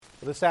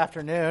This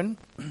afternoon,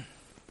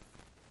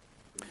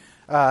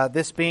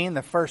 this being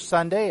the first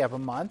Sunday of a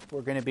month,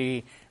 we're going to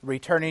be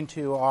returning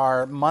to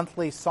our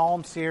monthly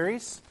Psalm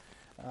series.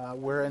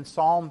 We're in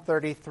Psalm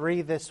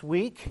 33 this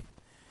week.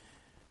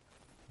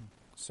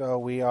 So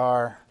we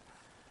are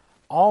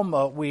a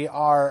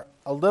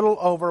little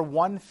over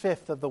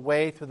 1/5 of the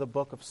way through the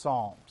book of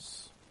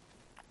Psalms.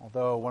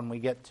 Although when we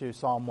get to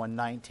Psalm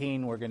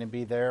 119, we're going to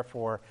be there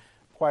for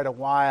quite a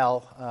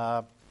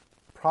while,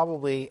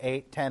 probably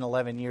 8, 10,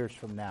 11 years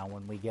from now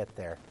when we get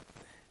there.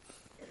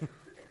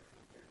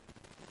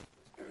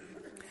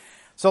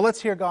 So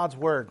let's hear God's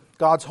word,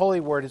 God's holy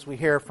word, as we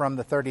hear from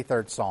the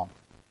 33rd Psalm.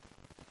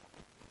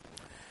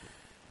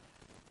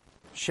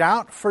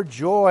 Shout for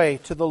joy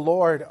to the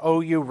Lord,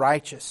 O you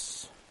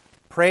righteous.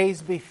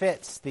 Praise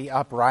befits the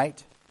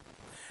upright.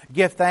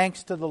 Give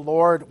thanks to the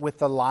Lord with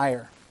the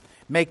lyre.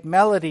 Make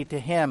melody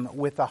to him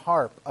with the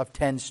harp of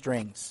 10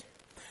 strings.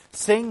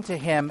 Sing to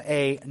him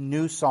a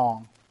new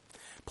song.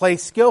 Play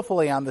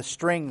skillfully on the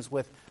strings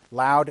with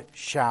loud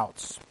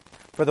shouts.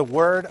 For the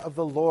word of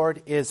the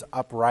Lord is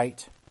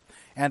upright,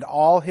 and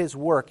all his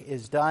work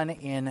is done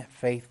in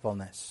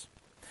faithfulness.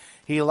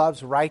 He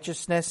loves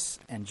righteousness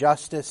and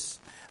justice.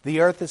 The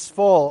earth is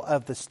full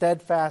of the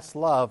steadfast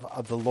love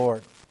of the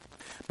Lord.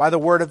 By the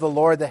word of the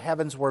Lord the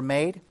heavens were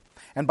made,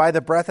 and by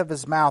the breath of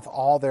his mouth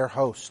all their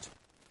host.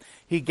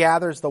 He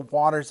gathers the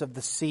waters of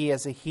the sea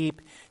as a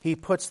heap. He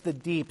puts the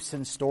deeps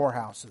in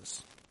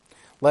storehouses.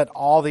 Let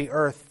all the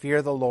earth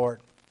fear the Lord.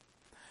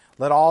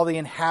 Let all the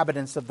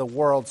inhabitants of the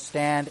world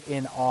stand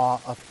in awe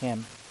of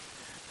him.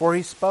 For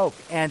he spoke,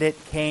 and it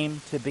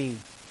came to be.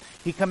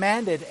 He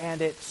commanded,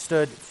 and it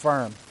stood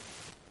firm.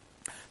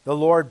 The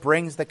Lord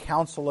brings the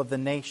counsel of the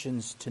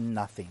nations to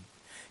nothing.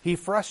 He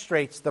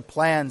frustrates the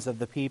plans of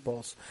the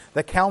peoples.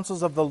 The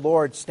counsels of the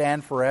Lord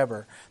stand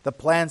forever, the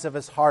plans of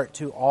his heart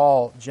to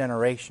all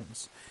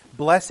generations.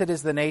 Blessed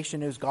is the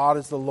nation whose God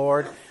is the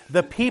Lord,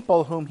 the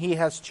people whom he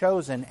has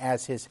chosen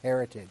as his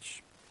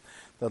heritage.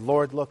 The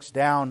Lord looks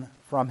down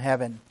from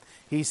heaven.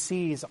 He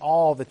sees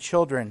all the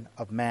children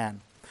of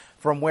man.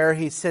 From where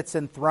he sits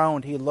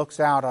enthroned, he looks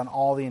out on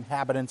all the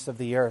inhabitants of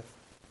the earth.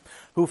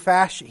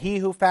 He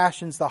who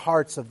fashions the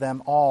hearts of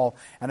them all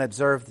and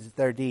observes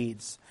their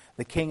deeds.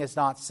 The king is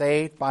not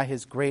saved by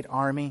his great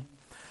army.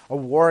 A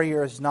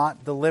warrior is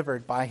not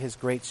delivered by his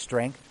great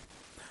strength.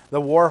 The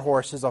war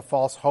horse is a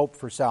false hope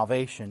for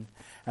salvation,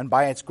 and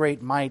by its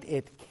great might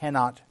it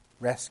cannot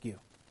rescue.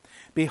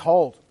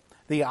 Behold,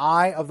 the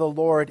eye of the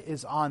Lord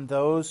is on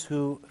those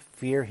who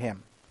fear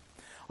him,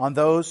 on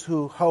those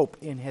who hope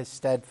in his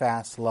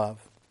steadfast love,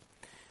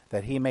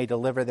 that he may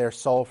deliver their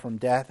soul from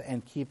death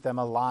and keep them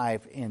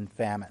alive in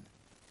famine.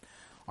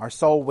 Our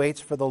soul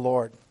waits for the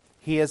Lord.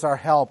 He is our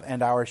help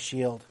and our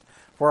shield.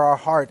 For our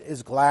heart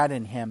is glad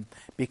in him,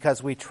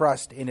 because we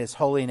trust in his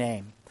holy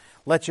name.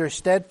 Let your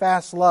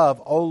steadfast love,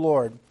 O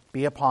Lord,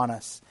 be upon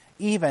us,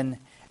 even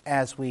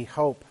as we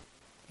hope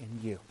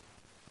in you.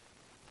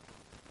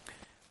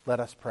 Let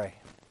us pray.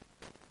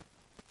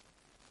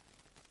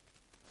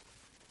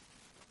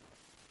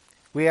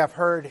 We have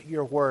heard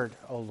your word,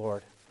 O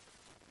Lord,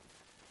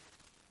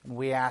 and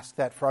we ask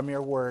that from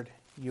your word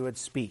you would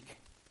speak.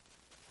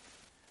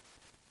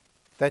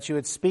 That you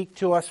would speak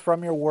to us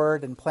from your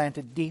word and plant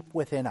it deep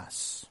within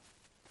us,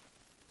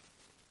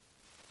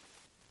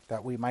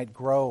 that we might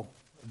grow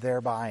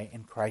thereby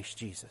in Christ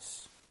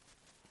Jesus.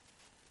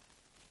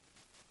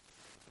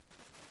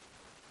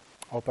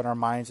 Open our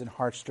minds and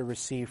hearts to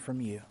receive from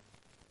you.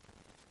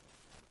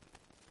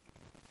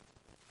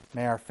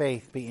 May our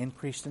faith be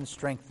increased and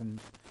strengthened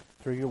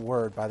through your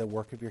word by the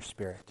work of your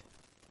Spirit.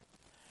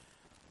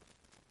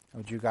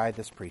 Would you guide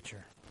this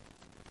preacher?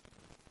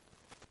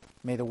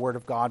 May the word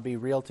of God be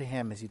real to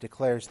him as he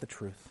declares the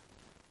truth.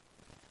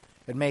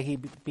 And may he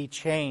be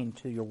chained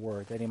to your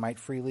word, that he might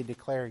freely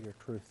declare your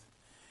truth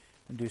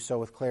and do so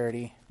with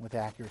clarity, with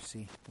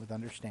accuracy, with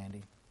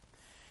understanding.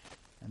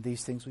 And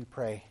these things we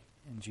pray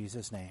in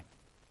Jesus' name.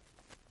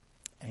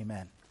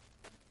 Amen.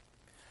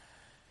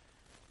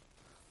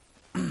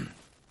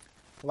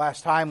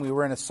 Last time we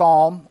were in a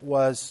psalm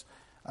was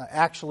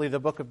actually the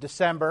book of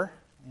December.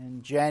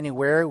 In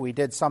January we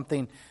did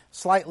something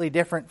slightly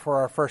different for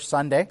our first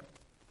Sunday.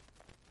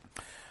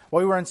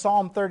 Well, we were in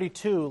Psalm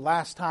 32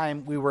 last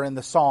time we were in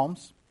the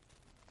Psalms.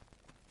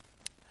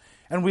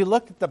 And we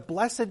looked at the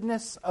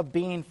blessedness of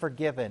being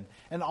forgiven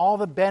and all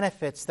the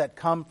benefits that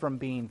come from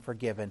being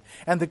forgiven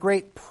and the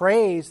great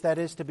praise that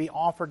is to be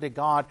offered to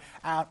God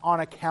on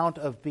account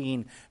of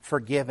being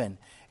forgiven.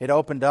 It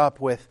opened up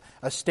with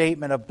a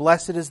statement of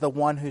blessed is the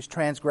one whose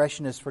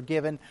transgression is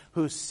forgiven,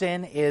 whose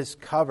sin is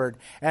covered.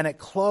 And it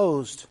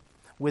closed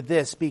with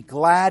this, be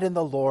glad in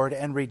the Lord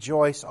and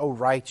rejoice, O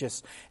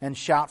righteous, and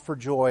shout for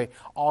joy,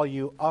 all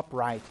you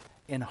upright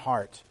in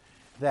heart.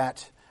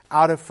 That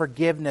out of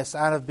forgiveness,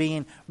 out of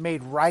being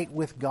made right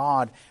with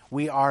God,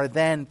 we are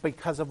then,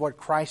 because of what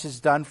Christ has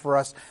done for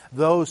us,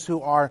 those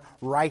who are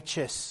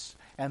righteous.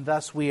 And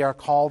thus we are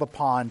called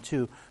upon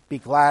to be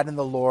glad in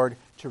the Lord,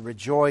 to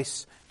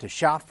rejoice, to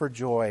shout for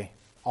joy,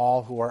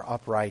 all who are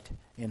upright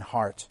in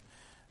heart.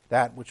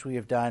 That which we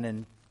have done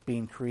in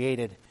being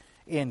created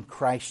in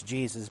Christ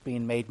Jesus,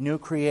 being made new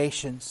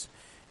creations.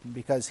 And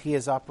because He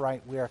is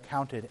upright, we are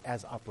counted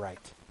as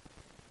upright.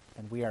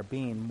 And we are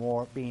being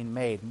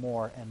made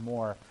more and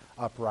more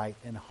upright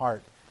in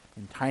heart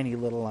in tiny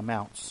little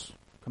amounts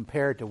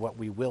compared to what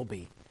we will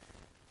be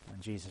when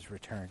Jesus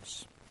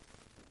returns.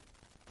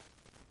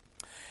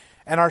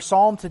 And our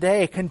psalm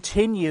today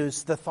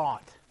continues the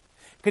thought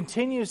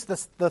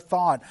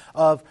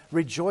of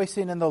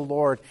rejoicing in the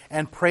Lord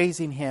and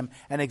praising Him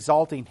and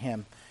exalting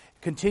Him.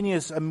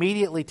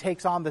 Immediately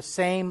takes on the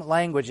same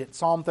language.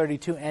 Psalm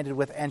 32 ended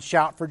with, "And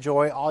shout for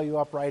joy, all you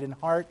upright in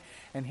heart."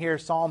 And here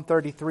Psalm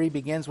 33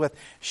 begins with,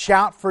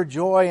 "Shout for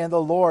joy in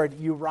the Lord,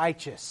 you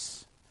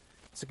righteous."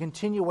 It's a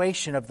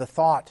continuation of the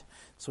thought.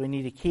 So we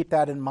need to keep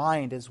that in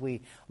mind as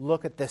we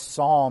look at this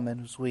psalm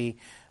and as we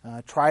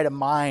try to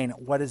mine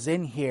what is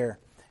in here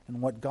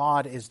and what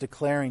God is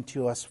declaring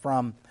to us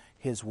from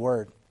His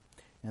Word.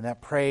 And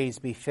that praise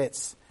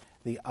befits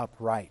the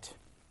upright.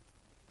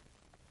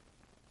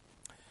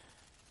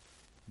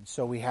 And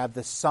so we have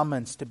the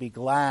summons to be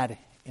glad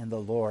in the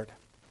Lord.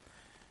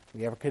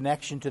 We have a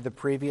connection to the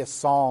previous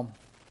psalm.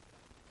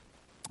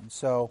 And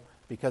so,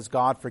 because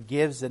God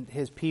forgives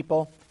His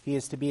people, He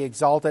is to be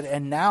exalted.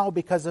 And now,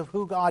 because of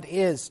who God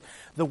is,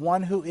 the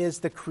one who is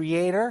the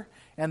Creator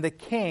and the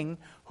King,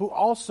 who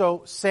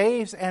also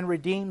saves and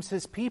redeems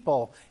His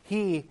people,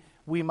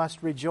 we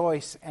must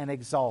rejoice and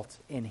exalt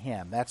in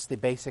Him. That's the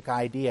basic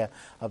idea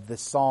of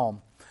this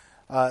psalm.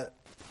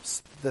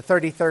 The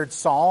 33rd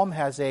Psalm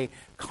has a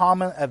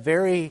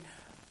very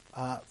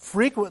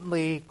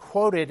frequently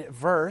quoted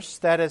verse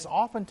that is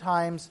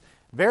oftentimes,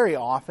 very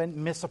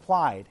often,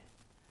 misapplied,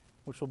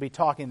 which we'll be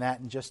talking that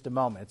in just a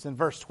moment. It's in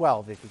verse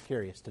 12, if you're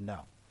curious to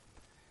know.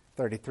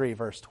 33,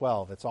 verse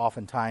 12. It's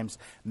oftentimes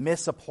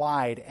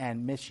misapplied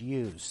and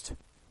misused.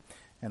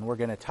 And we're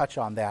going to touch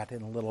on that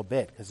in a little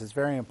bit, because it's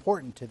very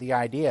important to the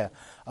idea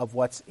of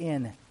what's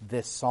in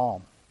this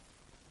psalm.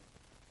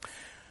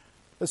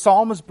 The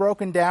psalm is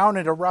broken down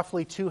into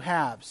roughly two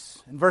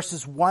halves. In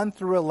verses 1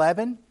 through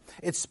 11,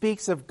 it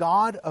speaks of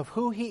God, of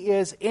who He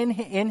is in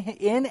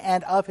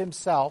and of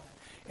Himself,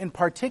 in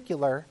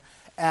particular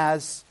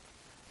as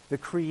the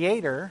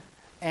Creator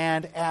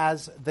and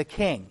as the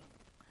King.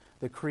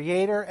 The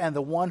Creator and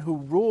the one who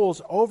rules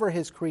over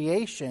His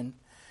creation,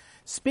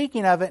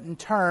 speaking of it in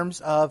terms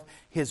of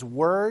His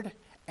Word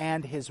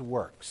and His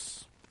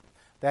works.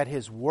 That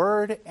His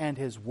Word and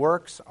His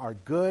works are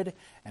good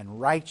and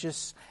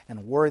righteous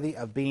and worthy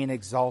of being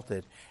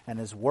exalted. And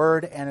His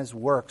Word and His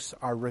works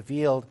are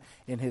revealed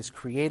in His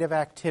creative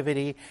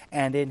activity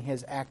and in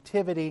His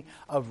activity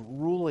of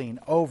ruling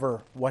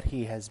over what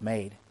He has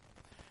made.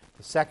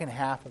 The second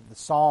half of the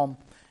psalm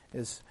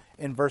is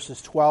in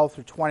verses 12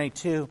 through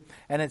 22,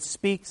 and it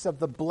speaks of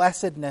the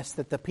blessedness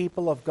that the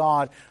people of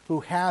God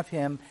who have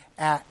Him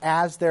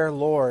as their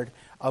Lord,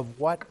 of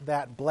what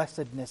that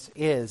blessedness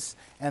is,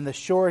 and the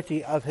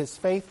surety of His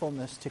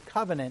faithfulness to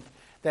covenant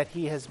that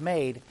He has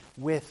made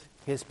with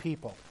His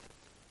people.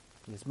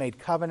 He has made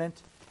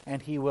covenant,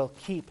 and He will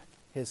keep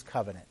His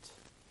covenant.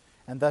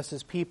 And thus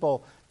His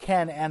people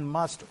can and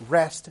must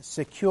rest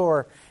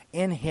secure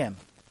in Him,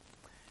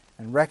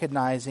 and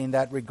recognizing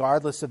that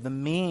regardless of the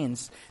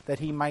means that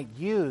He might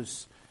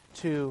use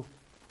to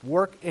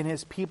work in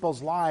His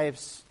people's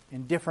lives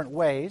in different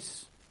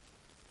ways,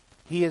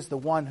 He is the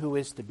one who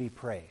is to be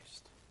praised.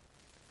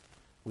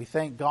 We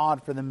thank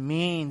God for the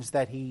means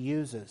that He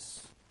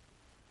uses.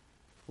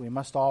 We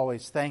must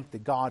always thank the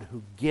God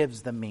who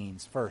gives the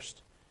means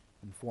first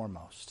and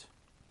foremost.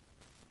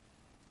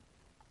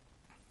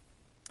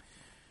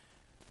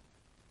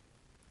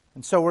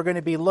 And so we're going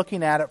to be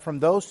looking at it from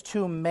those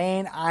two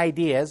main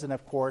ideas, and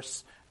of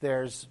course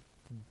there's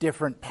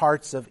different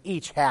parts of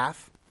each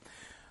half.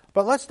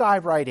 But let's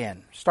dive right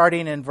in.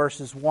 Starting in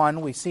verses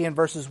 1, we see in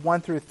verses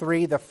 1 through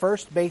 3 the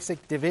first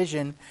basic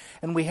division,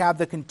 and we have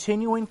the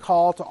continuing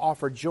call to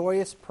offer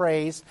joyous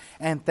praise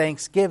and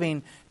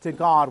thanksgiving to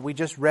God. We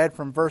just read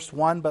from verse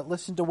 1, but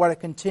listen to what it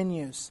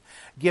continues.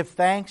 Give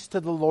thanks to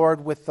the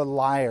Lord with the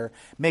lyre.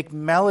 Make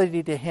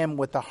melody to Him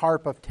with the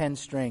harp of 10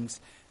 strings.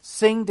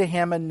 Sing to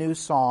Him a new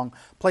song.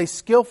 Play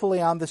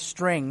skillfully on the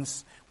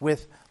strings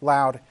with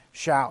loud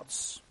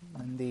shouts.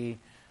 And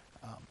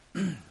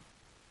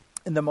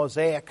in the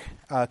Mosaic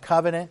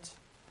covenant,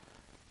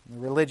 the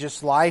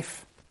religious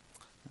life,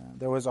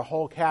 there was a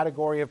whole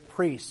category of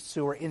priests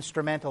who were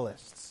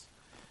instrumentalists.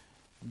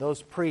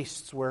 Those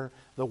priests were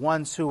the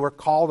ones who were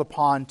called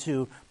upon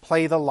to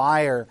play the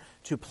lyre,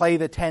 to play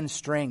the 10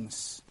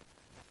 strings,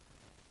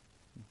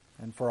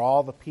 and for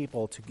all the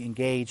people to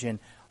engage in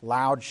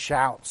loud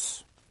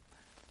shouts.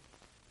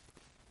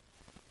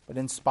 But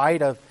in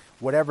spite of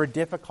whatever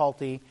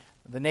difficulty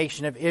the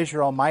nation of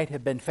Israel might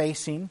have been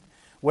facing,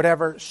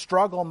 whatever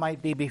struggle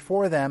might be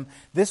before them,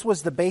 this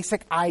was the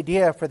basic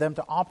idea for them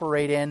to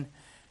operate in.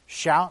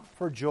 Shout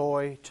for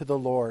joy to the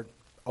Lord,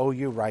 O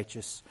you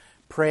righteous.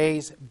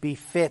 Praise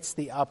befits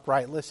the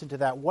upright. Listen to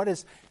that. What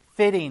is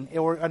fitting?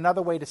 Or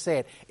another way to say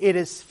it, it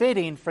is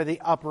fitting for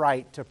the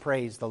upright to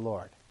praise the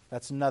Lord.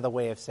 That's another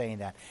way of saying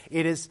that.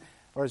 It is,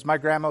 or as my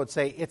grandma would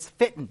say, it's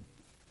fitting.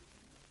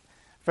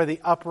 for the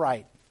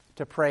upright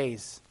to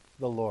praise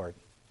the Lord.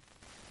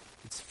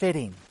 It's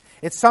fitting.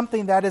 It's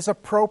something that is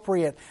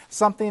appropriate,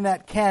 something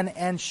that can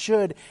and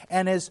should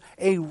and is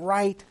a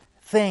right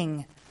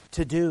thing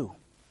to do.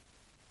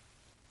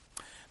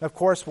 Of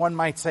course, one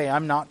might say,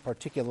 I'm not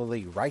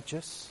particularly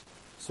righteous,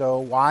 so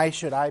why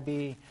should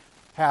I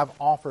have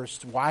offers?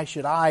 Why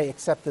should I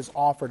accept this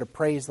offer to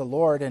praise the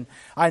Lord? And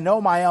I know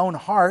my own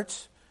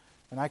heart,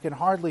 and I can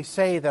hardly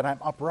say that I'm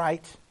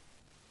upright.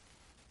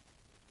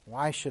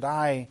 Why should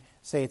I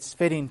say it's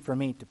fitting for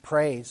me to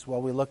praise?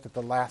 Well, we looked at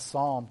the last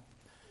psalm,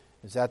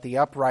 is that the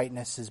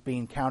uprightness is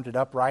being counted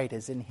upright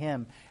as in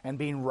Him, and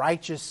being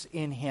righteous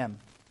in Him,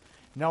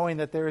 knowing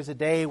that there is a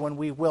day when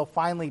we will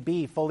finally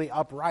be fully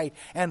upright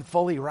and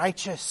fully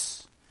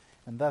righteous.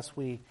 And thus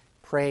we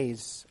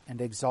praise and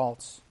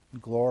exalt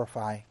and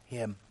glorify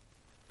Him.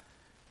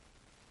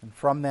 And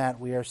from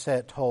that we are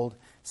told,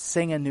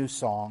 sing a new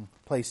song,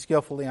 play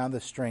skillfully on the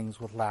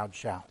strings with loud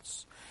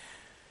shouts.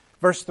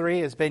 Verse 3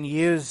 has been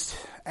used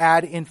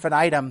ad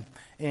infinitum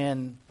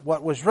in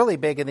what was really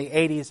big in the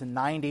 80s and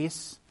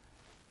 90s,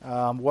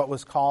 what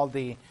was called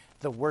the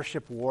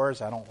worship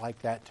wars. I don't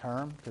like that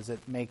term because it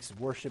makes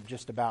worship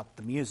just about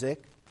the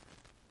music.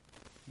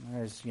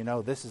 As you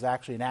know, this is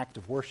actually an act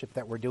of worship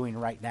that we're doing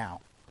right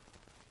now.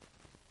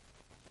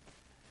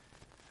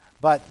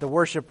 But the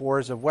worship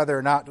wars of whether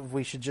or not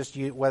we should just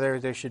use, whether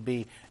there should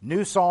be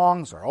new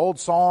songs or old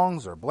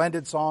songs or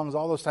blended songs,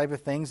 all those type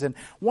of things. And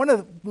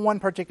one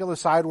particular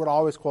side would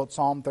always quote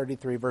Psalm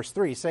 33 verse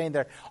 3, saying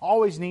there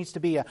always needs to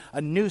be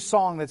a new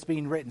song that's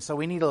being written. So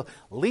we need to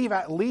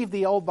leave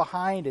the old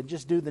behind and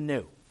just do the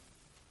new.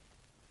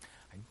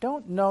 I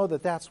don't know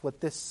that that's what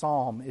this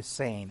psalm is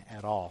saying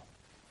at all.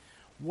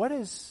 What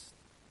is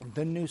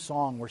the new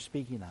song we're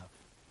speaking of?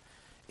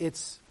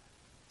 It's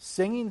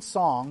singing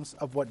songs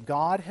of what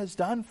God has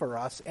done for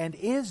us and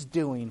is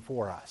doing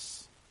for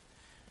us.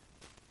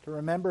 To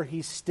remember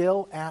He's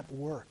still at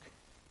work.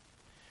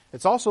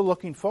 It's also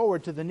looking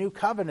forward to the new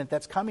covenant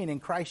that's coming in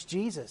Christ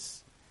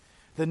Jesus.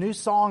 The new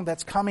song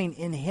that's coming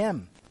in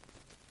Him.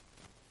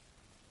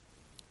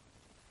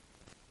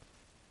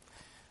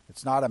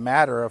 It's not a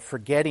matter of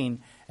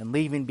forgetting and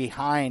leaving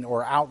behind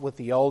or out with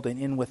the old and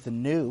in with the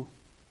new.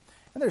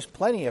 And there's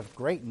plenty of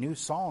great new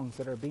songs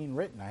that are being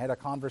written. I had a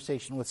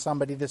conversation with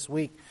somebody this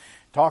week,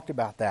 talked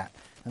about that.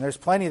 And there's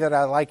plenty that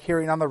I like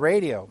hearing on the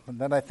radio. And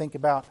then I think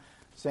about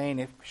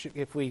saying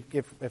if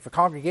a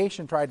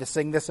congregation tried to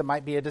sing this, it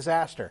might be a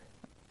disaster.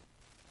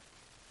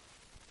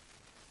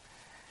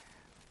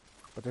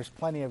 But there's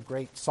plenty of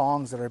great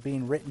songs that are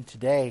being written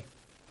today.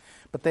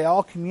 But they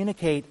all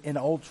communicate in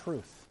old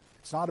truth.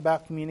 It's not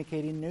about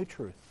communicating new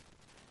truth.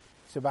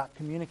 It's about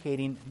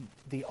communicating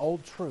the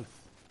old truth.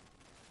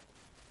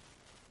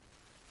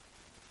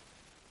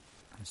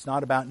 It's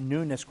not about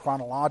newness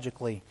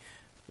chronologically,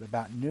 but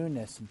about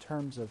newness in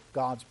terms of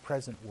God's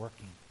present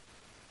working.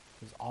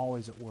 He's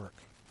always at work.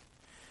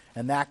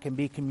 And that can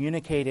be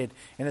communicated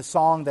in a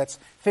song that's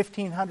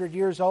 1,500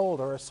 years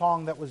old or a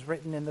song that was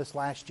written in this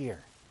last year.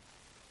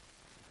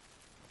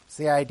 It's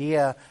the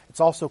idea, it's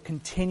also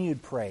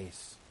continued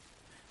praise,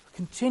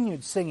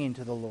 continued singing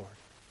to the Lord.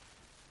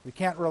 We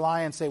can't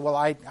rely and say, well,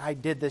 I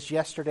did this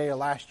yesterday or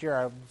last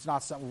year. It's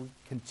not something we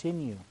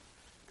continue.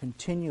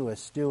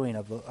 Continuous doing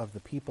of the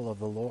people of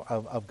the Lord,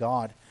 of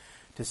God,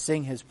 to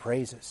sing His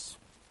praises.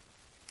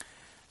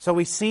 So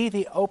we see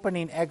the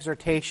opening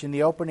exhortation,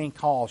 the opening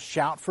call,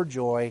 shout for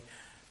joy.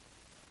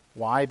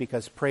 Why?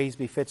 Because praise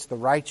befits the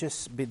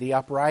righteous, the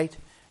upright,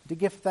 to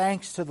give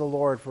thanks to the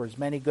Lord for His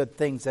many good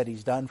things that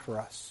He's done for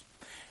us.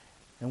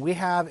 And we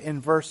have in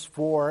verse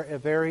 4 a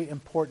very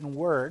important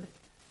word,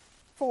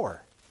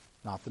 for.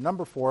 Not the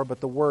number 4, but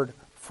the word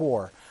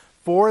for.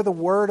 For the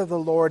word of the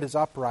Lord is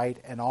upright,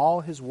 and all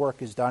His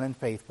work is done in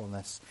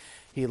faithfulness.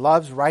 He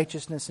loves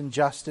righteousness and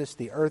justice.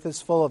 The earth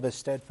is full of the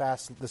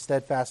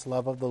steadfast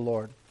love of the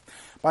Lord.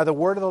 By the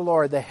word of the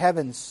Lord the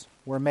heavens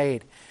were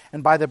made,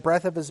 and by the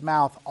breath of His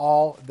mouth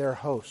all their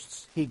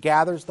hosts. He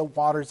gathers the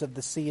waters of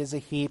the sea as a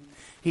heap.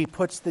 He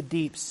puts the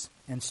deeps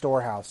in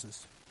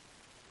storehouses.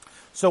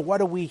 So what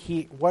do we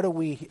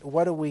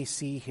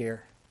see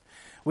here?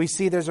 We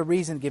see there's a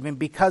reason given,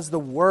 because the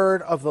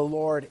word of the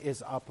Lord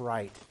is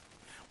upright.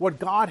 What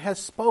God has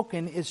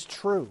spoken is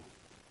true.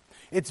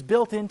 It's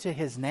built into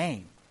His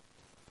name.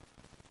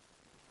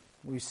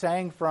 We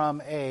sang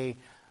from a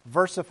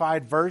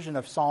versified version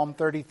of Psalm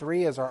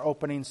 33 as our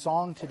opening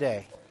song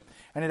today.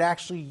 And it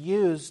actually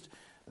used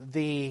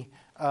the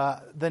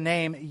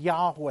name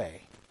Yahweh.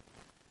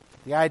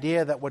 The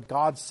idea that what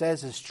God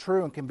says is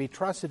true and can be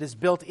trusted is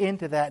built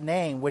into that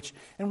name,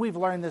 and we've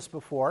learned this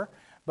before,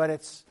 but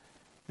it's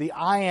the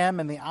I am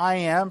and the I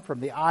am from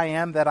the I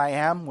am that I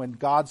am. When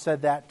God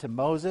said that to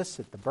Moses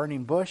at the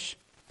burning bush,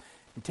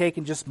 you take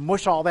and just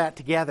mush all that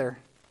together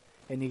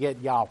and you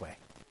get Yahweh.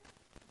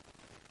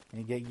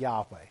 And you get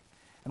Yahweh.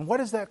 And what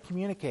does that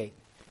communicate?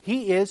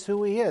 He is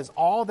who He is.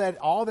 All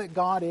that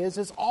God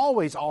is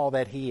always all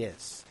that He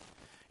is.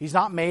 He's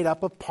not made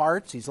up of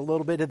parts. He's a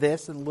little bit of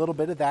this and a little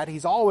bit of that.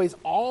 He's always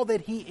all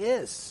that He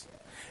is.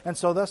 And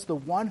so thus the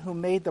one who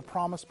made the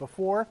promise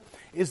before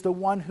is the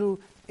one who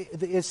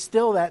is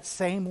still that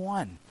same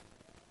one.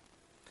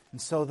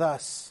 And so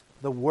thus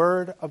the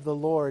word of the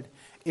Lord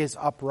is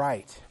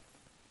upright.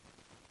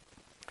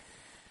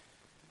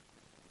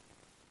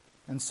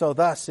 And so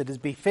thus it is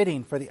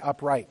befitting for the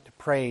upright to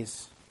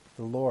praise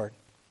the Lord.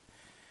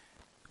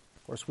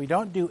 Of course, we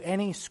don't do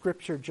any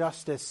Scripture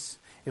justice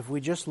if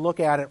we just look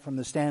at it from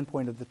the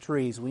standpoint of the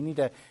trees. We need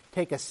to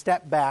take a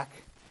step back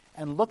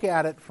and look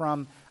at it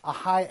from a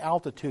high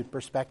altitude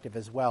perspective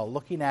as well,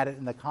 looking at it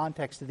in the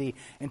context of the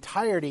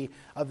entirety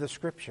of the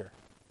Scripture.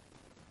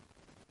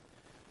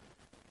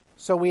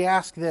 So we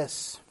ask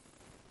this: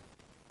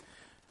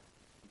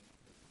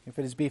 if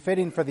it is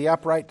befitting for the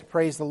upright to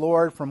praise the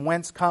Lord, from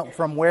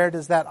where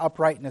does that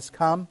uprightness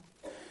come?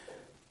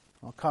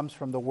 Well, it comes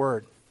from the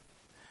Word.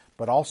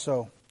 But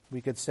also,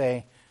 we could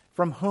say,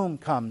 from whom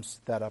comes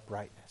that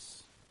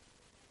uprightness?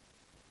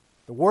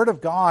 The Word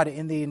of God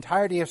in the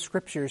entirety of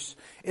Scriptures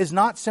is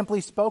not simply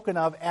spoken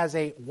of as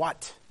a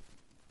what.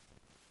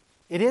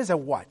 It is a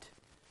what.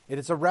 It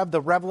is the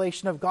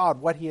revelation of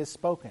God, what He has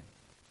spoken.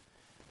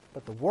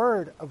 But the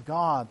Word of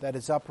God that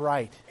is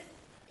upright,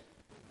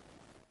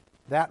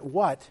 that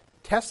what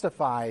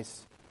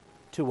testifies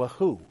to a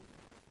who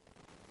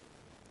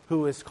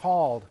is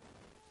called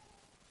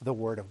the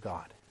Word of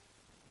God.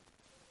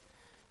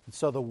 And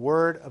so the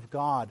Word of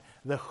God,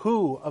 the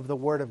who of the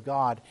Word of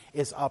God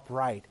is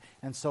upright.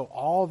 And so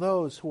all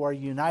those who are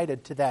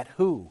united to that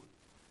who,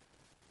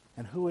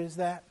 and who is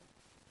that?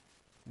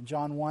 In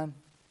John 1,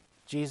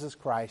 Jesus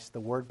Christ, the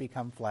Word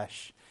become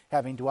flesh,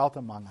 having dwelt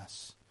among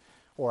us.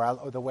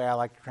 Or the way I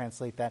like to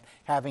translate that,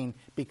 having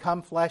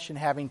become flesh and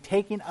having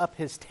taken up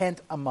His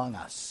tent among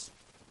us.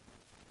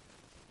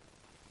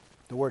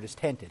 The word is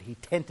tented. He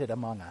tented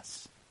among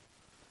us.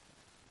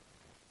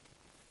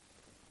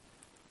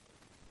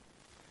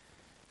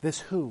 This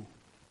who.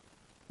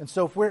 And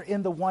so if we're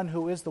in the one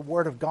who is the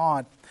Word of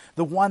God,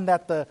 the one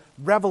that the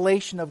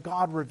revelation of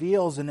God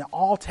reveals and it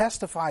all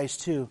testifies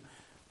to,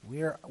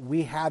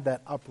 we have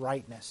that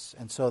uprightness.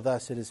 And so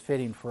thus it is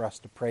fitting for us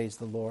to praise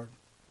the Lord.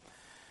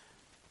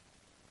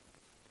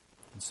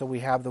 And so we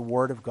have the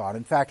Word of God.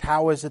 In fact,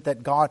 how is it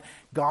that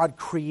God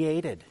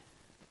created?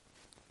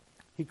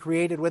 He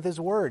created with His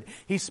Word.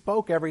 He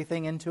spoke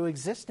everything into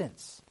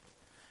existence.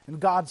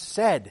 And God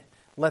said,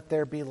 "Let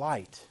there be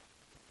light."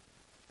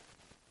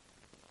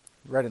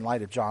 Read in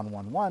light of John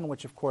 1:1,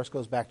 which of course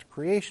goes back to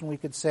creation, we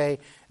could say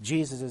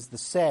Jesus is the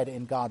said,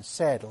 and God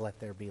said, "Let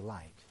there be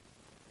light."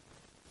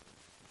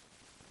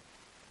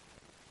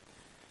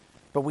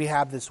 But we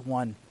have this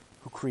one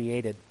who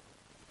created.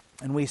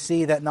 And we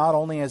see that not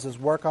only is His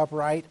work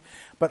upright,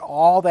 but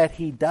all that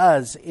He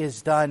does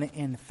is done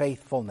in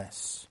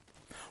faithfulness.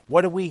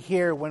 What do we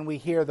hear when we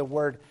hear the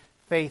word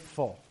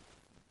faithful?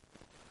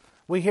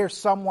 We hear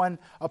someone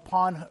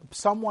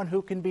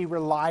who can be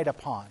relied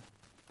upon,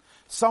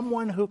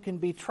 someone who can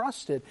be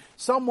trusted,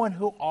 someone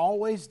who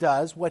always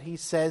does what He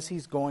says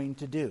He's going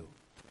to do.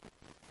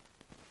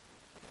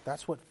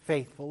 That's what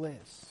faithful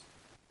is.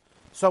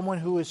 Someone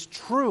who is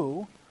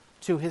true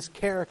to His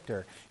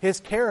character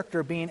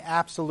being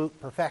absolute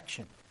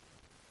perfection.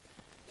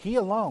 He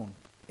alone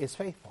is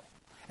faithful,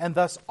 and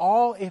thus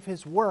all of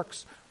His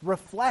works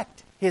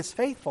reflect His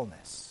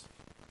faithfulness.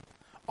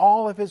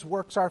 All of His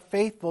works are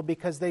faithful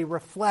because they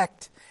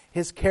reflect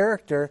His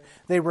character,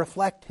 they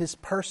reflect His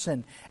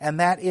person, and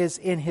that is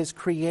in His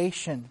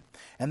creation,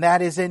 and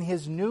that is in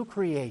His new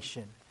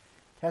creation.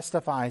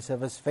 Testifies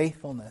of His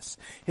faithfulness.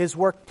 His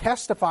work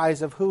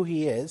testifies of who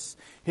He is.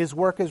 His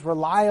work is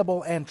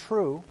reliable and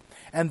true.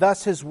 And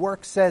thus His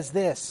work says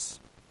this,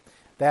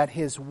 that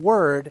His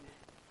Word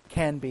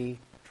can be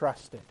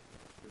trusted.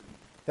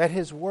 That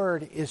His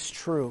Word is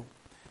true.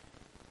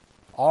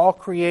 All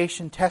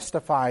creation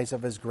testifies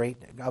of His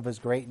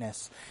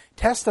greatness,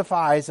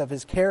 testifies of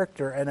His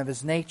character and of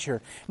His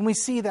nature. And we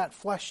see that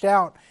fleshed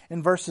out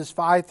in verses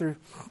 5 through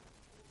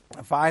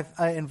 5.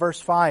 In verse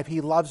 5,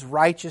 He loves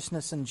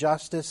righteousness and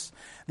justice.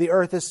 The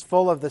earth is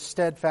full of the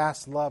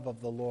steadfast love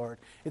of the Lord.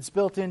 It's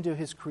built into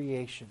His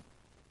creation.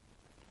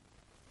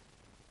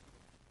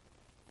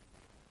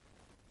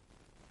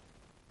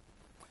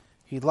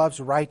 He loves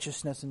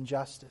righteousness and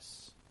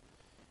justice.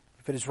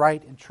 If it is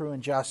right and true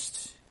and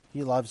just,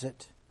 He loves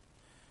it.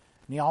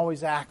 And He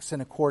always acts in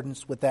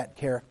accordance with that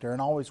character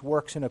and always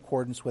works in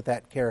accordance with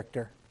that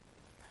character.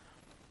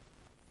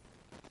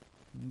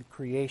 And the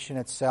creation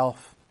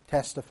itself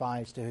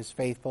testifies to His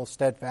faithful,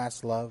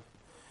 steadfast love,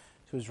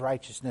 to His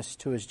righteousness,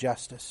 to His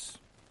justice.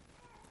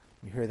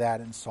 We hear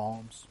that in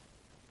Psalms.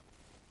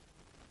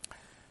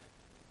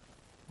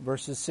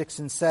 Verses 6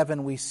 and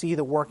 7, we see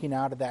the working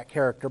out of that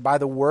character. By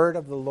the word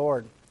of the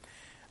Lord,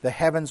 the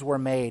heavens were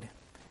made.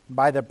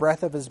 By the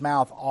breath of His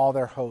mouth, all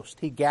their host.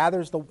 He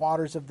gathers the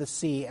waters of the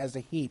sea as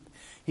a heap.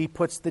 He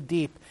puts the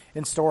deep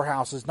in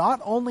storehouses. Not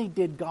only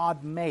did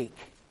God make,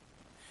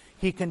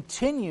 He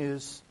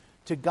continues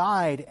to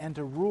guide and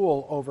to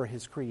rule over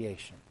His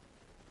creation.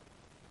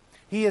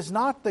 He is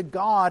not the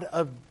God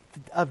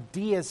of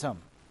deism.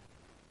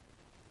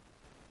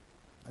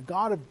 A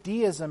God of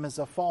deism is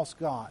a false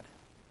God.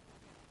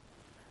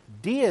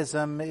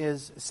 Deism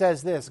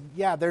says this,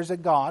 yeah, there's a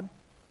God.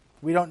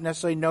 We don't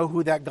necessarily know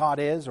who that God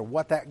is or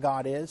what that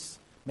God is.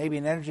 Maybe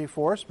an energy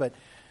force, but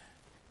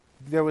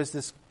there was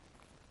this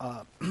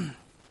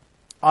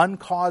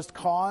uncaused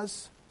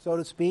cause, so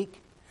to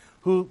speak,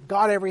 who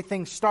got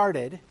everything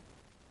started,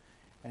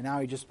 and now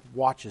he just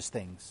watches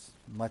things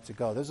and lets it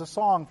go. There's a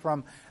song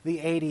from the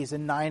 80s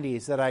and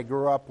 90s that I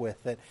grew up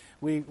with that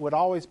we would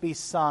always be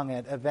sung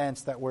at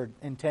events that were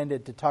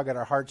intended to tug at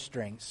our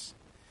heartstrings.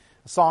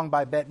 A song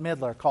by Bette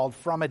Midler called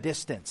From a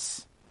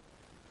Distance.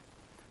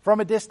 From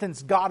a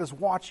distance, God is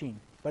watching,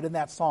 but in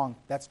that song,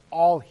 that's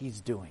all he's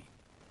doing.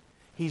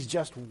 He's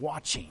just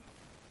watching.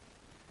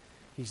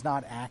 He's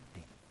not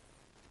acting.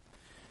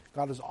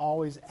 God is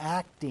always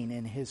acting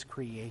in his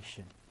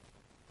creation.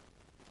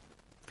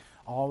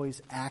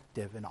 Always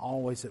active and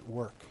always at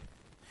work.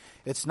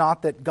 It's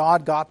not that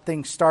God got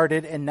things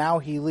started and now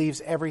he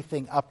leaves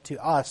everything up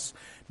to us.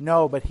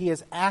 No, but he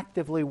is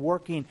actively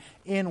working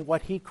in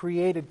what he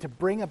created to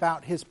bring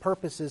about his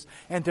purposes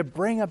and to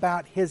bring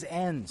about his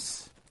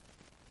ends.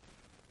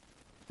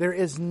 There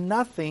is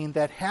nothing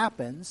that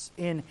happens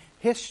in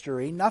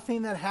history,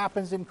 nothing that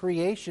happens in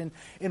creation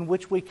in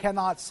which we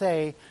cannot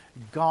say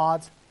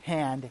God's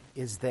hand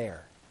is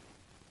there.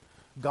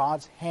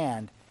 God's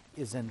hand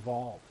is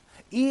involved.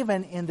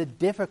 Even in the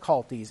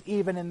difficulties,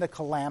 even in the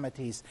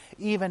calamities,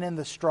 even in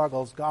the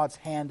struggles, God's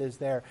hand is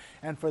there.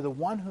 And for the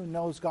one who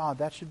knows God,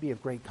 that should be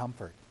of great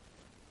comfort.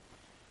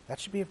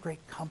 That should be of great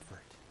comfort.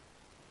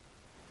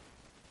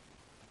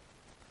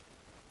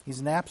 He's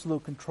in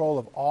absolute control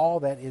of all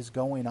that is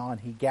going on.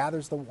 He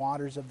gathers the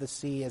waters of the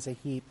sea as a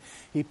heap.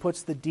 He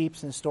puts the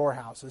deeps in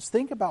storehouses.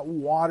 Think about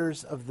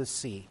waters of the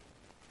sea.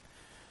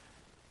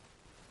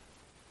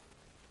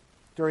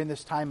 During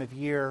this time of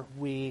year,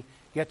 we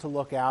get to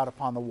look out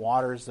upon the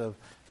waters of,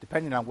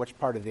 depending on which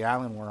part of the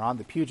island we're on,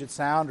 the Puget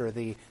Sound or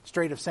the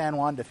Strait of San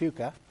Juan de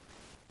Fuca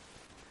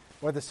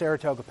or the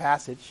Saratoga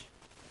Passage.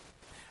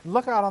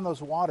 Look out on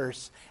those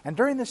waters, and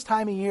during this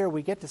time of year,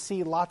 we get to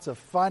see lots of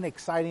fun,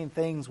 exciting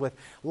things with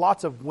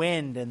lots of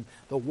wind and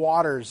the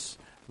waters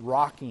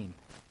rocking.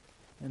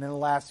 And in the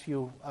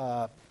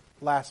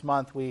last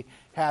month, we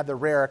had the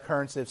rare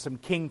occurrence of some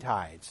king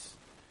tides,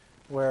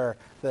 where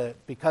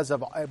because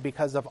of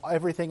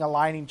everything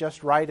aligning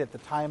just right at the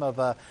time of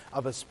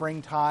a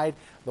spring tide,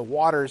 the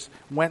waters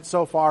went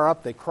so far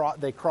up they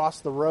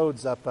crossed the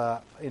roads up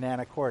in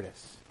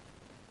Anacortes.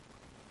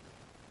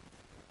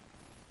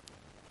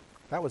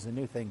 That was a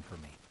new thing for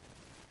me.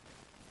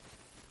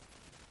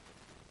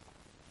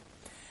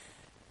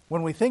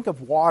 When we think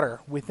of water,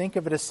 we think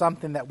of it as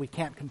something that we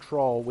can't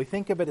control. We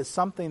think of it as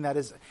something that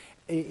is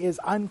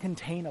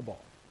uncontainable.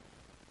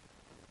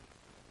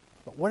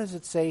 But what does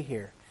it say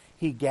here?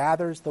 He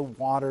gathers the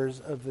waters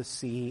of the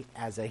sea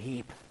as a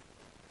heap.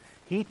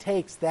 He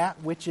takes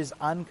that which is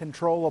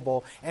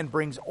uncontrollable and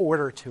brings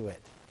order to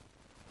it.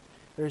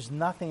 There's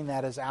nothing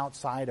that is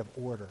outside of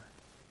order.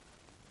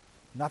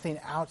 Nothing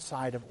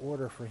outside of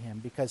order for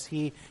him, because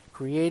he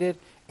created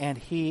and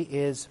he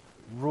is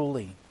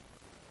ruling.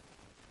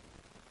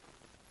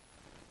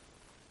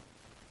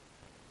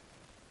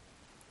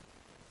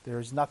 There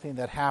is nothing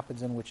that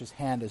happens in which his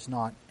hand is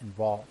not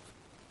involved.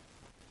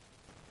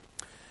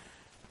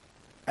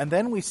 And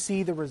then we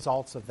see the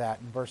results of that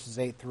in verses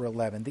 8 through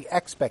 11, the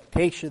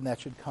expectation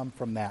that should come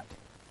from that.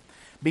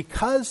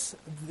 Because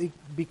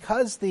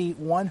the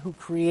one who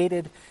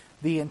created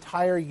the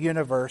entire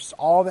universe,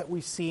 all that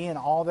we see and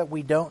all that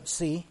we don't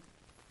see,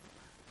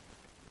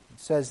 it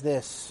says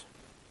this: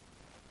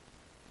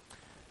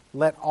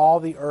 let all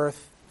the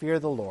earth fear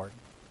the Lord.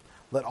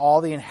 Let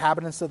all the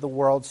inhabitants of the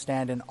world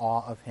stand in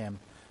awe of him.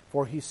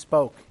 For he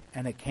spoke,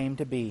 and it came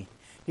to be.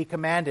 He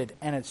commanded,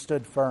 and it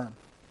stood firm.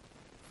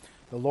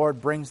 The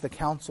Lord brings the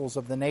counsels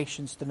of the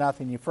nations to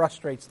nothing. He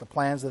frustrates the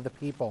plans of the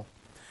people.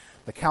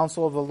 The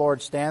counsel of the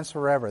Lord stands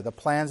forever, the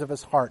plans of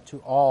his heart to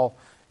all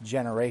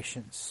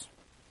generations.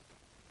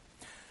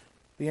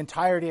 The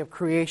entirety of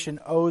creation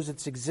owes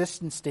its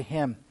existence to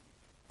him.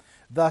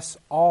 Thus,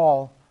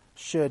 all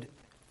should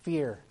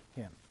fear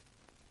him.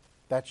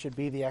 That should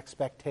be the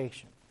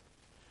expectation.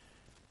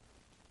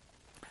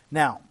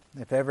 Now,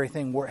 if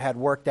everything had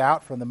worked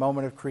out from the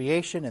moment of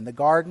creation in the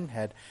garden,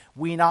 had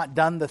we not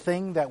done the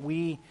thing that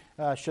we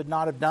should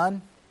not have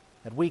done,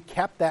 had we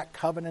kept that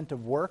covenant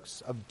of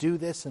works, of do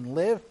this and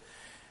live,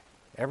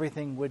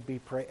 everything would be,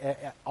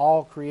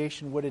 all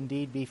creation would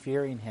indeed be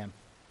fearing him.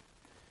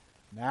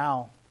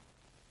 Now,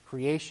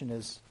 creation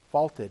is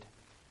faulted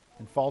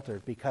and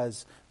faltered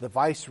because the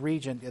vice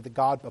regent that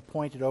God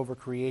appointed over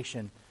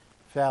creation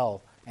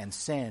fell and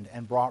sinned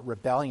and brought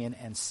rebellion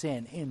and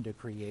sin into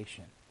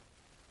creation.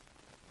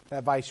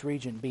 That vice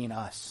regent being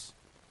us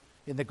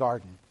in the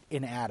garden,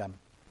 in Adam,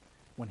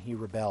 when he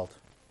rebelled.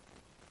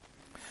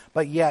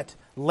 But yet,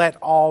 let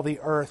all the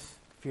earth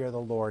fear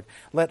the Lord.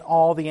 Let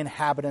all the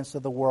inhabitants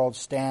of the world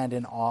stand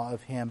in awe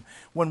of him.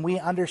 When we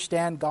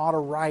understand God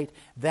aright,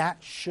 that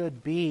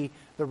should be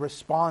the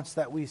response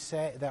that we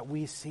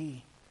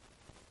see.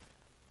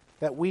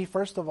 That we,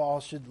 first of all,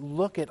 should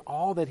look at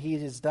all that he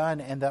has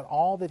done and that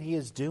all that he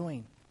is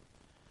doing.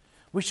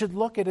 We should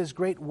look at His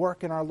great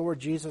work in our Lord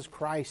Jesus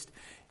Christ,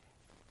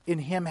 in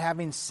Him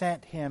having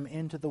sent Him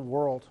into the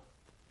world,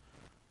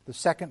 the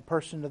second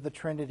person of the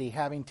Trinity,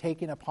 having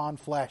taken upon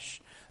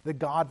flesh, the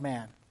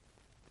God-man,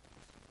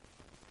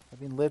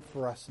 having lived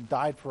for us and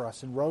died for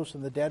us and rose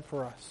from the dead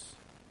for us,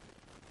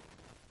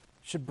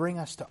 should bring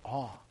us to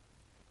awe.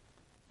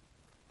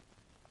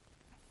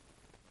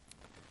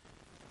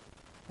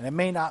 And it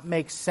may not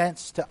make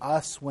sense to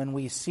us when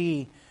we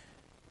see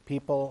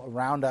people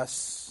around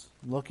us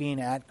looking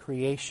at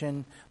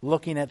creation,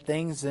 looking at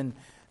things and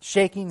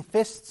shaking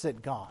fists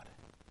at God.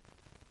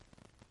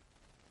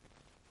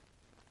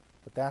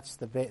 But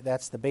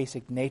that's the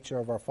basic nature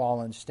of our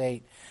fallen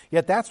state.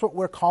 Yet that's what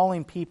we're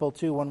calling people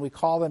to when we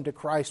call them to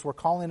Christ. We're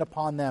calling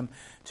upon them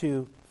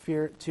to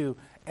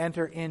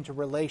enter into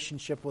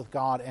relationship with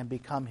God and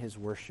become His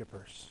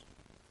worshipers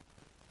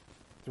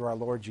through our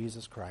Lord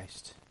Jesus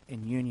Christ,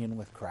 in union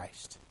with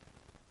Christ.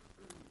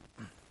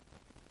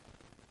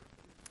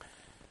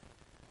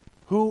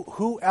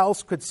 Who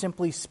else could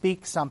simply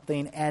speak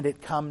something and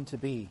it come to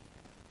be?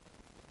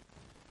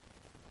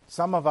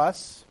 Some of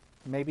us,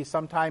 maybe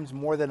sometimes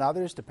more than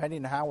others,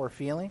 depending on how we're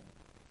feeling.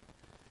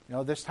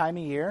 This time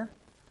of year,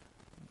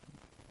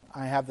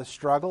 I have the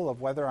struggle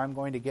of whether I'm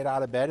going to get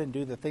out of bed and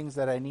do the things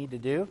that I need to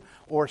do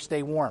or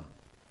stay warm.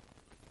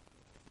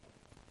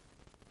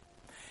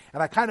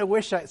 And I kind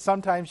of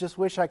sometimes just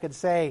wish I could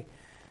say,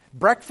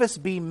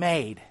 breakfast be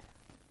made.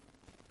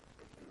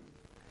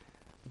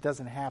 It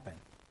doesn't happen.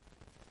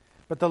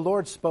 But the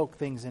Lord spoke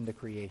things into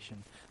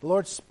creation. The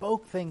Lord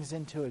spoke things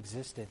into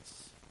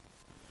existence.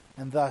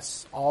 And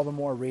thus, all the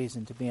more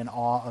reason to be in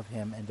awe of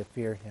Him and to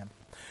fear Him.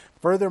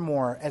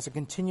 Furthermore, as a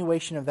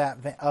continuation of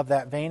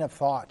that vein of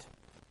thought,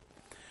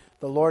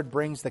 the Lord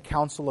brings the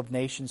counsel of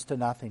nations to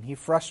nothing. He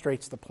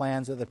frustrates the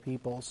plans of the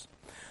peoples.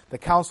 The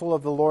counsel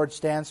of the Lord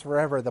stands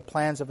forever, the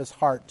plans of His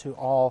heart to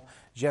all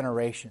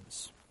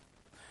generations.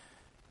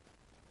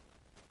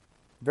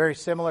 Very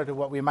similar to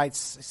what we might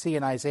see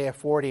in Isaiah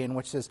 40, in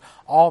which says,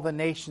 all the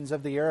nations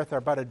of the earth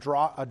are but a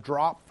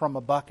drop from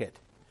a bucket.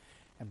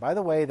 And by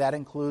the way, that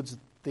includes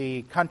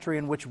the country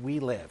in which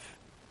we live.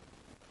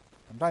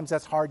 Sometimes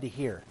that's hard to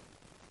hear.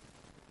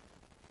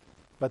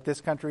 But this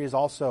country is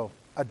also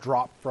a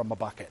drop from a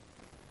bucket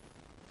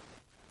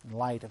in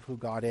light of who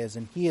God is.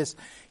 And He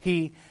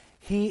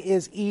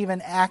is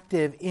even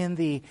active in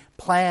the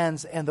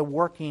plans and the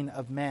working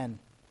of men,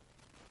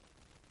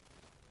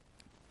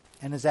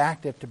 and is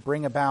active to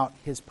bring about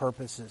His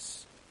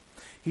purposes.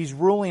 He's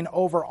ruling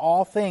over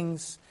all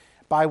things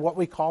by what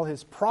we call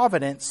His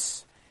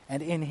providence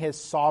and in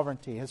His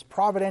sovereignty. His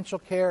providential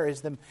care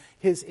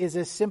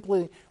is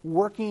simply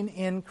working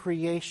in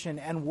creation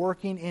and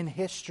working in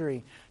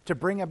history to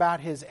bring about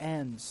His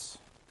ends.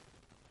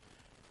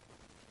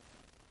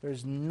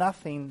 There's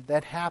nothing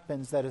that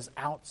happens that is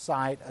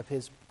outside of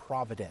His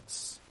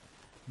providence.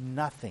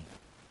 Nothing.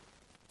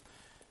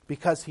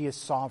 Because He is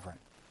sovereign.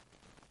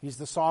 He's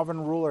the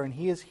sovereign ruler, and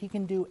He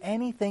can do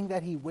anything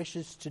that He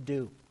wishes to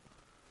do.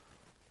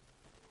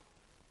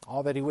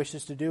 All that He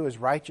wishes to do is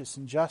righteous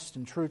and just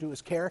and true to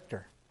His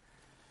character.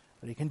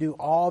 But He can do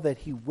all that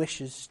He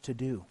wishes to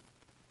do.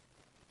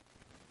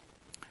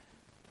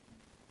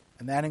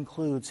 And that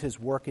includes His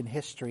work in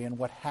history and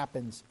what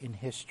happens in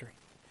history.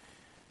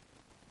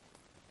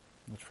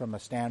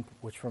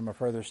 Which from a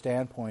further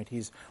standpoint,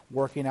 He's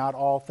working out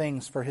all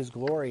things for His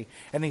glory.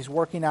 And He's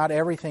working out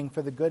everything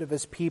for the good of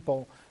His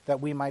people,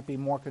 that we might be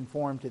more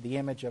conformed to the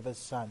image of His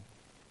Son.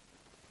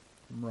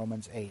 From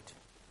Romans 8.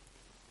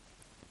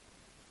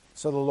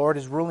 So the Lord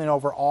is ruling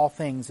over all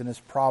things in His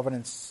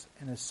providence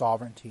and His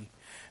sovereignty.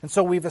 And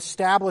so we've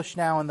established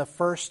now in the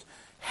first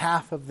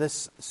half of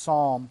this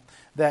psalm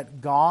that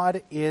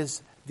God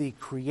is the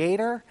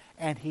Creator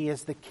and He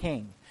is the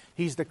King.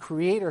 He's the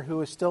Creator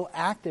who is still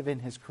active in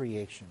His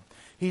creation.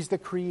 He's the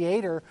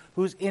Creator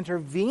who's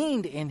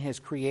intervened in His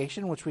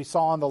creation, which we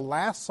saw in the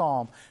last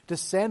psalm, to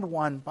send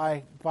one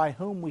by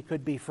whom we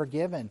could be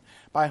forgiven,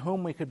 by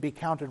whom we could be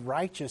counted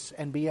righteous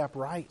and be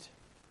upright.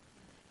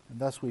 And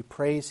thus we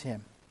praise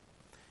Him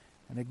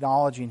and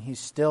acknowledging He's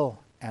still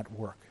at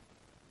work.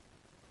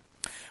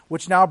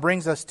 Which now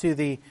brings us to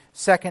the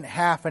second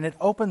half, and it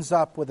opens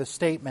up with a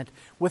statement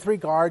with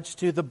regards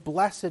to the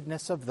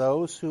blessedness of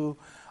those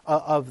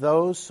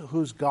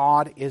whose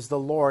God is the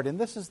Lord. And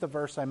this is the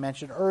verse I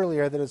mentioned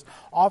earlier that is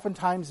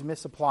oftentimes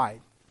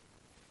misapplied.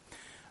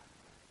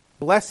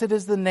 Blessed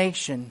is the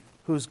nation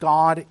whose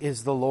God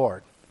is the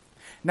Lord.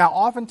 Now,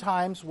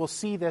 oftentimes we'll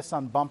see this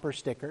on bumper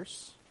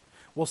stickers.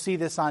 We'll see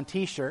this on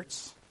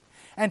T-shirts.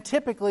 And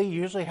typically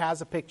usually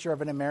has a picture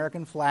of an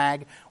American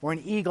flag or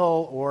an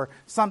eagle or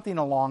something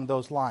along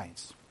those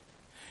lines.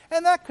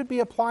 And that could be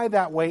applied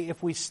that way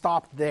if we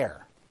stopped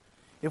there.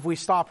 If we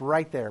stopped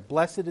right there,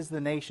 blessed is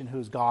the nation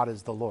whose God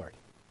is the Lord.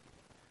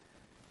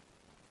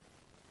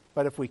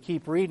 But if we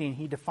keep reading,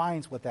 he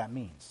defines what that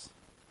means.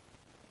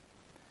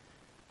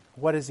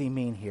 What does he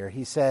mean here?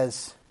 He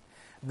says,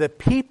 the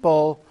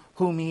people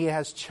whom he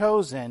has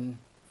chosen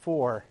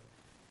for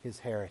his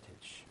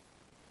heritage.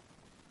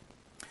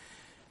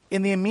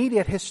 In the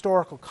immediate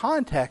historical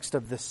context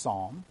of this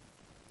psalm,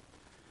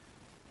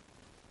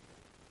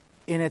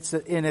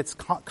 in its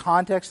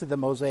context of the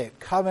Mosaic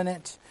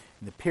covenant,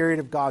 in the period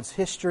of God's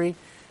history,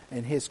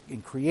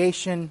 in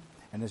creation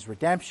and His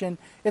redemption.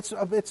 It's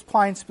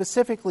applying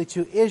specifically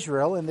to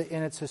Israel in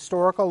its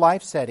historical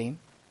life setting,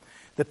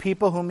 the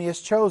people whom He has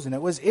chosen.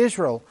 It was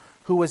Israel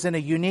who was in a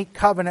unique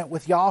covenant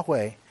with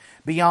Yahweh,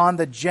 beyond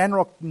the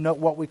general,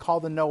 what we call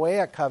the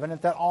Noahic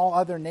covenant that all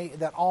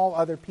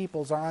other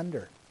peoples are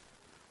under.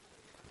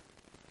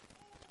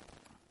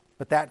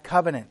 But that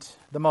covenant,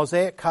 the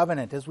Mosaic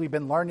covenant, as we've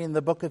been learning in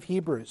the book of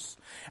Hebrews,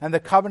 and the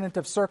covenant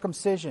of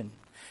circumcision,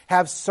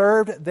 have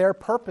served their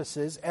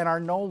purposes and are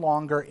no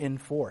longer in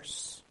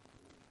force.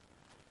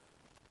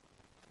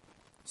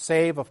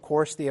 Save, of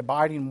course, the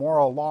abiding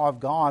moral law of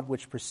God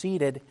which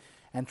preceded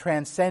and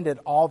transcended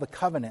all the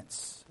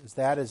covenants, as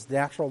that is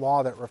natural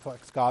law that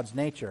reflects God's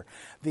nature.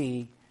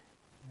 The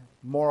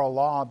moral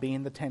law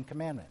being the Ten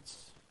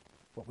Commandments,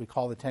 what we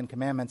call the Ten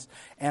Commandments,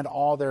 and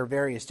all their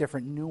various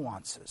different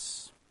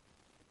nuances.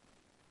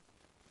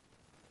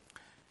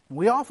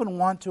 We often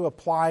want to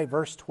apply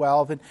verse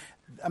 12, and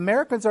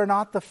Americans are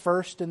not the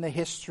first in the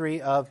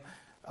history of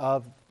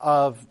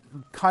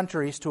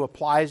countries to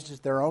apply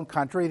to their own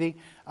country.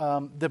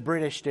 The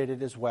British did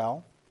it as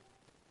well,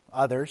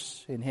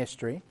 others in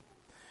history.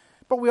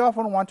 But we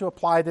often want to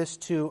apply this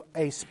to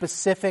a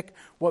specific,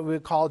 what we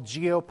would call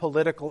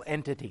geopolitical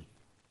entity,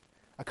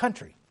 a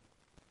country.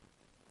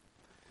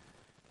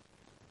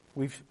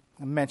 We've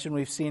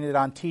seen it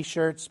on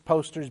T-shirts,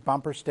 posters,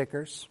 bumper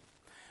stickers.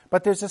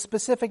 But there's a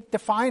specific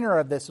definer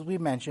of this, as we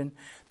mentioned,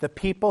 the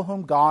people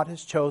whom God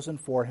has chosen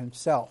for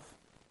Himself.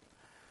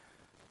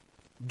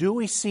 Do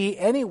we see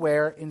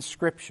anywhere in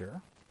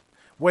Scripture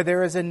where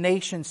there is a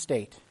nation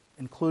state,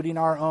 including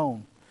our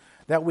own,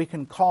 that we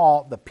can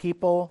call the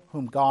people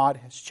whom God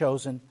has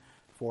chosen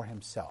for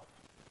Himself?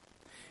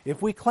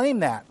 If we claim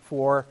that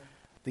for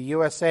the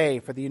USA,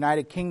 for the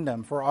United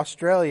Kingdom, for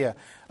Australia,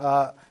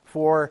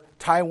 for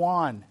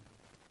Taiwan,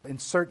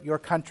 insert your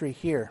country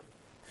here,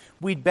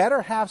 we'd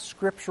better have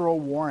scriptural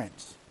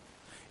warrants.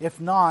 If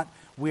not,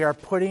 we are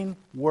putting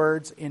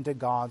words into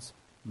God's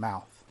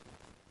mouth.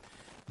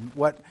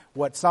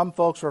 What some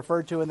folks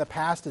referred to in the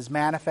past as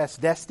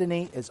manifest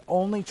destiny is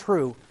only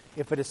true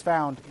if it is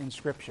found in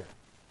Scripture.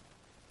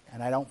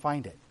 And I don't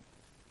find it.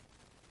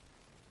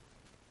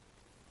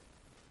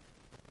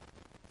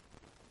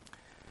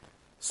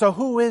 So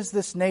who is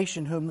this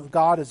nation whom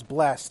God has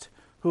blessed,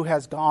 who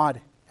has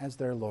God as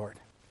their Lord,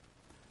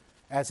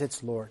 as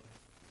its Lord?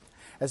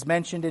 As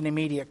mentioned in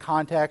immediate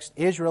context,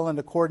 Israel in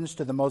accordance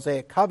to the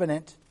Mosaic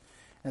covenant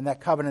and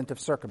that covenant of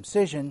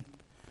circumcision,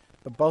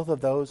 but both of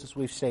those, as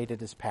we've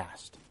stated, is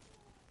past.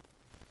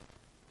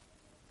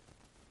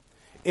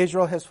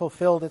 Israel has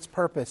fulfilled its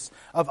purpose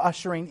of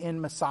ushering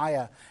in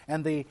Messiah,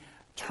 and the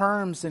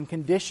terms and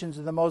conditions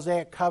of the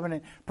Mosaic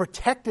covenant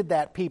protected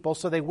that people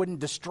so they wouldn't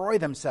destroy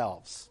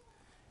themselves,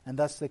 and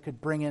thus they could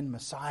bring in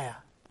Messiah.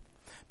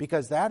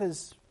 Because that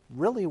is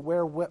really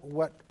where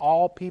what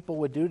all people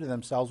would do to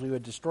themselves, we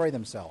would destroy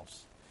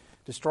ourselves.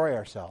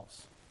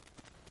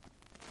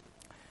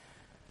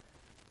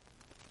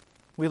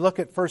 We look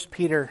at 1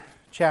 Peter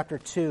chapter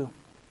 2,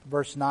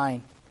 verse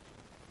 9.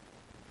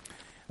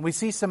 And we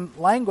see some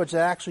language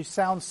that actually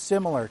sounds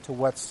similar to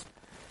what's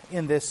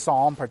in this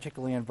psalm,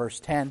 particularly in verse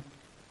 10.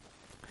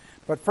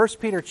 But 1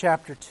 Peter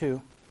chapter 2,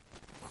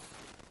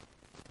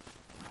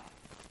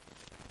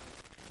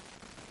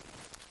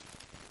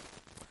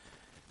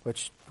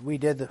 which we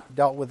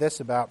dealt with this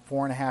about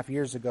 4.5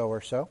 years ago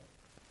or so.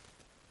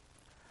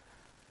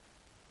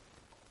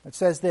 It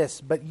says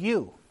this, but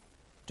you,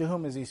 to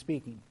whom is he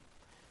speaking?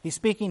 He's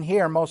speaking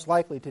here most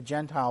likely to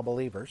Gentile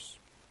believers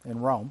in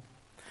Rome.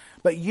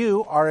 But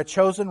you are a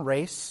chosen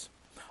race,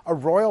 a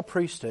royal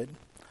priesthood,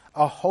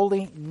 a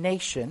holy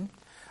nation,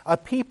 a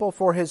people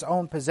for His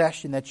own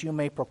possession, that you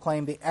may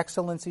proclaim the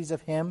excellencies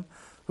of Him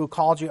who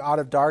called you out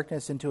of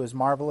darkness into His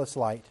marvelous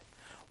light.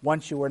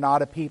 Once you were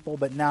not a people,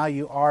 but now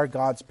you are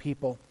God's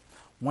people.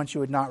 Once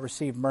you had not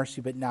received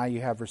mercy, but now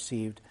you have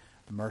received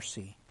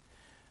mercy.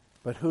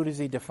 But who does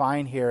he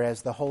define here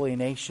as the holy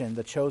nation,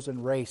 the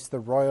chosen race, the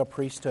royal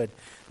priesthood,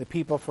 the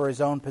people for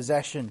His own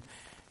possession?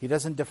 He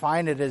doesn't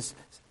define it as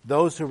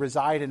those who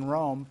reside in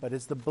Rome, but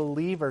as the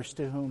believers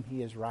to whom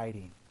he is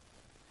writing.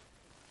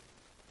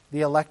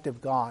 The elect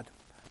of God,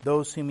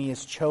 those whom He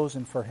has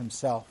chosen for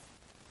Himself.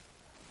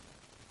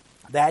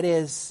 That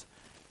is,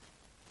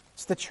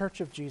 it's the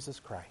Church of Jesus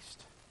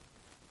Christ.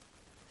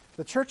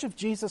 The Church of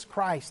Jesus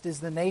Christ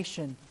is the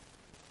nation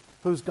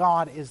whose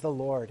God is the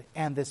Lord,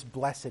 and this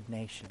blessed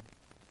nation.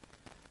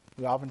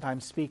 We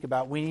oftentimes speak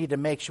about we need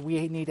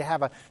to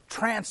have a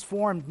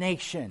transformed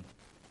nation.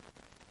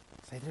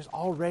 Say, there's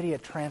already a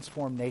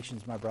transformed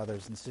nation, my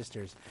brothers and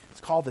sisters. It's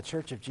called the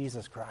Church of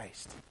Jesus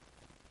Christ.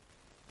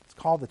 It's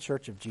called the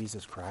Church of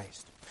Jesus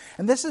Christ.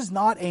 And this is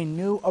not a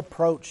new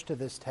approach to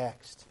this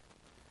text.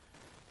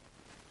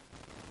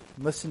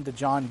 Listen to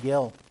John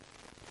Gill,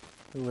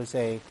 who was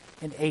in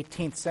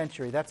 18th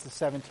century, that's the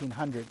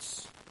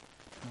 1700s,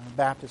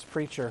 Baptist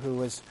preacher who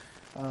was,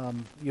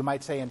 you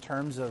might say in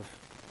terms of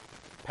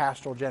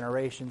pastoral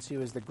generations, he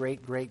was the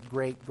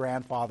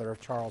great-great-great-grandfather of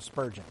Charles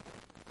Spurgeon.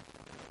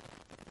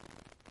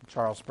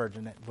 Charles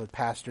Spurgeon would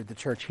pastored the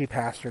church he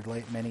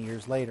pastored many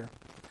years later.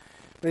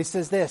 But he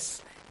says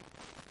this,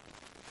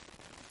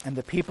 "And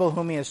the people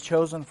whom he has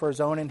chosen for his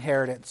own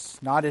inheritance,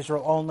 not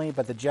Israel only,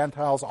 but the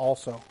Gentiles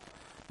also,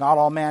 not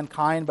all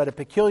mankind, but a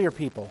peculiar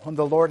people, whom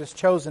the Lord has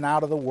chosen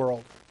out of the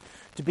world,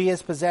 to be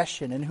his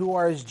possession, and who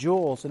are his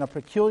jewels, and a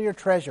peculiar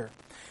treasure.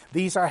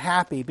 These are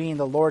happy, being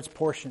the Lord's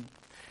portion,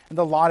 and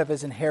the lot of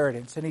his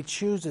inheritance. And he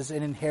chooses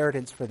an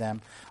inheritance for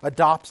them,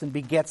 adopts and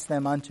begets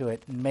them unto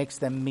it, and makes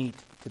them meet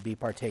to be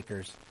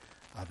partakers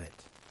of it."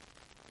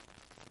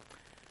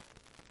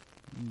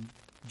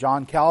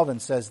 John Calvin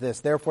says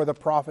this, "Therefore the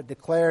prophet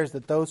declares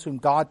that those whom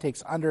God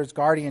takes under his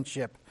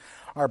guardianship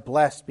are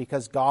blessed,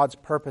 because God's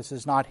purpose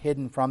is not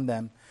hidden from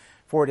them,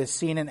 for it is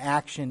seen in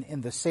action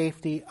in the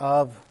safety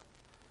of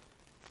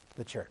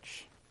the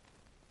church."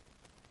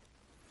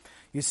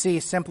 You see,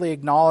 simply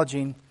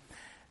acknowledging,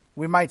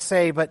 we might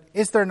say, but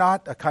is there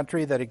not a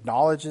country that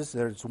acknowledges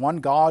there's one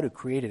God who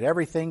created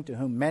everything, to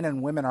whom men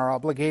and women are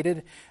obligated,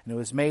 and who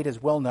has made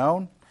his will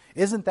known?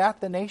 Isn't that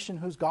the nation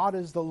whose God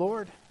is the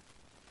Lord?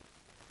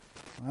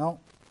 Well,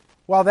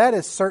 while that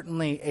is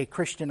certainly a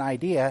Christian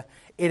idea,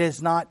 it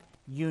is not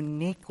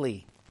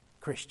uniquely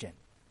Christian.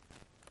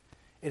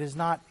 It is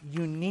not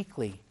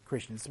uniquely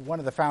Christian. It's one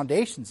of the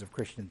foundations of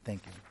Christian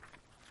thinking.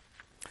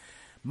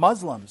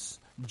 Muslims,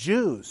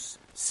 Jews,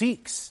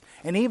 Sikhs,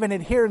 and even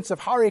adherents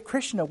of Hare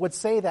Krishna would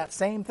say that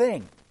same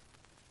thing.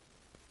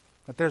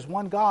 That there's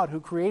one God who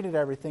created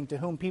everything, to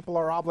whom people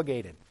are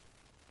obligated,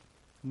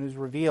 and who's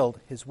revealed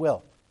his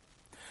will.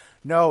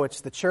 No, it's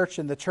the church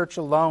and the church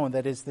alone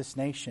that is this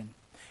nation.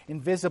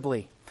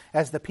 Invisibly,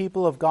 as the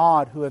people of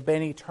God who have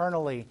been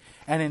eternally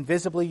and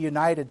invisibly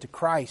united to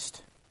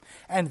Christ,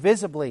 and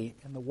visibly,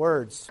 in the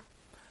words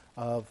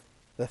of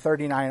the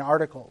 39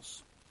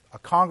 Articles, a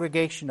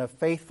congregation of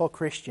faithful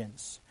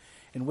Christians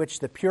in which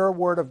the pure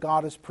word of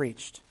God is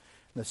preached,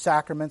 and the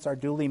sacraments are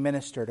duly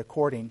ministered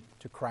according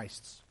to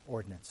Christ's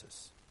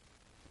ordinances.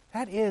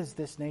 That is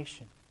this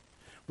nation.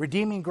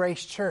 Redeeming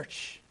Grace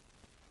Church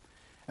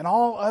and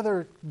all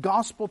other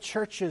gospel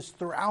churches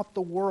throughout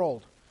the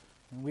world.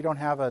 And we don't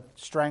have a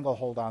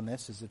stranglehold on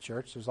this as a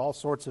church. There's all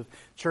sorts of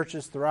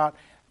churches throughout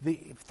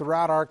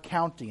our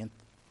county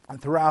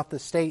and throughout the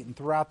state and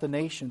throughout the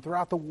nation,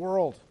 throughout the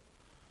world.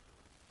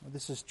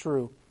 This is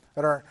true.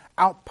 That are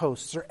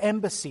outposts or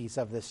embassies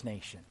of this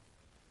nation,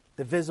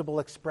 the visible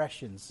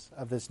expressions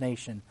of this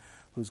nation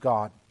whose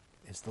God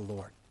is the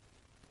Lord.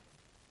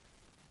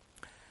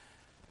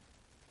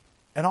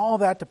 And all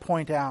that to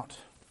point out,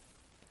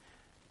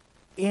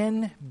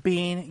 in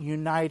being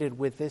united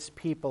with this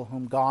people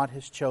whom God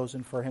has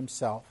chosen for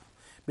himself,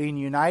 being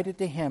united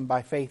to him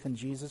by faith in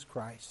Jesus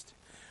Christ,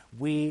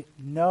 we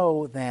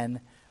know then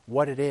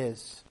what it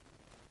is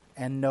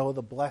and know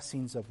the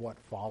blessings of what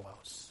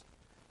follows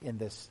in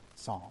this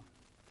psalm.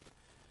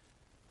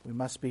 We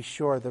must be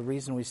sure the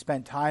reason we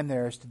spent time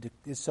there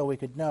is so we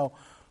could know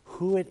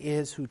who it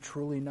is who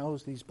truly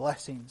knows these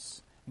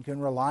blessings and can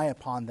rely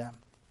upon them.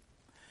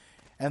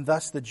 And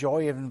thus the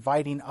joy of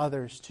inviting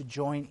others to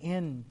join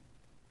in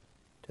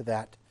to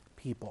that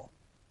people.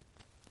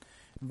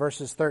 In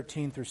verses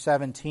 13 through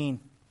 17,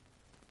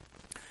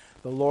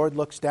 the Lord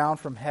looks down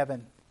from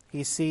heaven.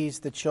 He sees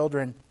the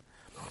children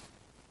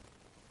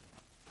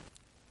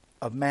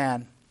of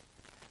man.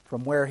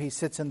 From where he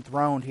sits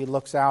enthroned, he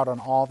looks out on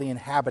all the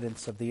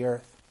inhabitants of the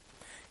earth.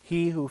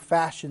 He who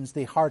fashions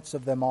the hearts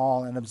of them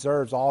all and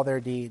observes all their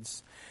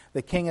deeds.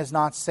 The king is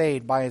not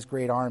saved by his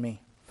great army.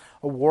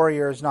 A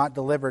warrior is not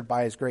delivered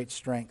by his great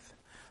strength.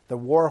 The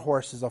war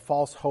horse is a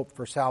false hope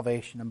for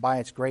salvation, and by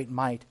its great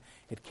might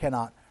it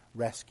cannot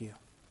rescue.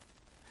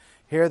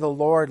 Here the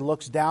Lord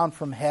looks down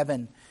from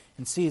heaven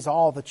and sees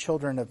all the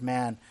children of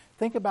man.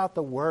 Think about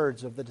the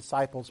words of the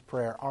disciples'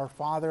 prayer, "Our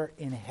Father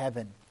in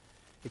heaven."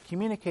 It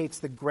communicates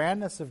the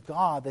grandness of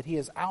God, that he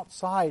is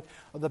outside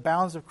of the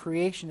bounds of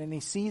creation and he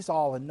sees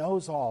all and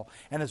knows all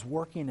and is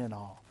working in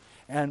all.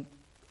 And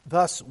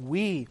thus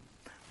applying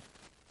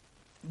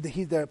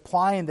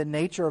the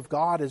nature of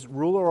God as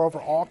ruler over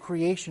all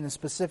creation and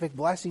specific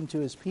blessing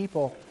to his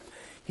people,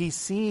 he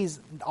sees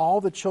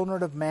all the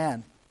children of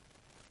man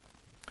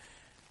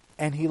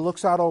and he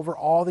looks out over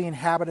all the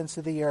inhabitants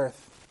of the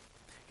earth.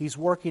 He's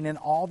working in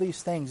all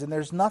these things, and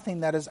there's nothing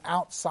that is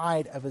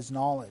outside of his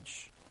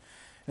knowledge.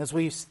 As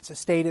we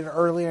stated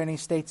earlier, and he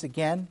states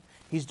again,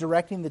 he's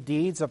directing the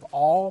deeds of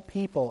all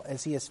people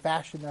as he has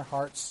fashioned their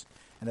hearts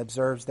and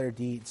observes their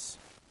deeds.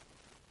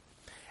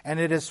 And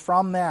it is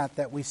from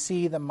that we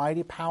see the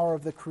mighty power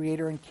of the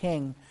Creator and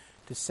King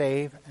to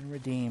save and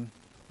redeem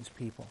his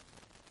people.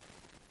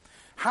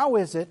 How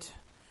is it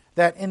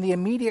that in the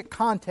immediate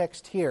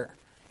context here,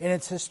 in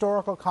its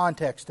historical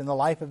context in the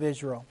life of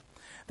Israel,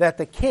 that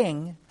the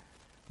king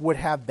would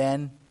have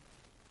been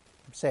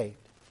saved?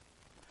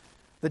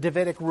 The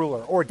Davidic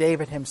ruler, or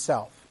David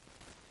himself.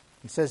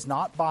 He says,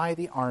 not by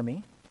the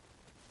army,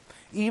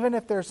 even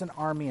if there's an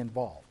army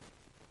involved.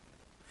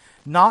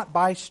 Not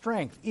by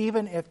strength,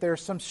 even if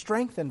there's some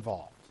strength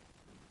involved.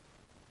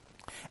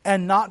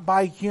 and not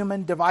by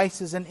human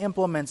devices and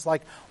implements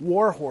like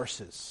war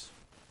horses,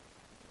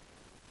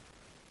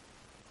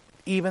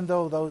 even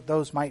though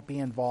those might be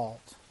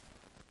involved.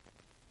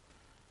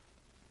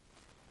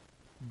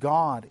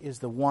 God is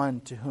the one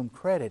to whom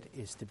credit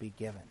is to be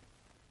given.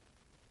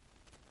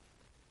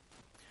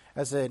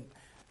 As an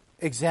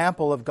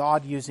example of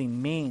God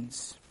using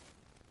means,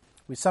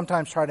 we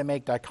sometimes try to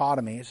make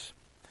dichotomies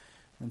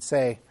and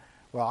say,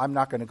 well, I'm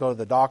not going to go to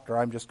the doctor,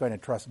 I'm just going to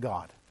trust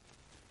God.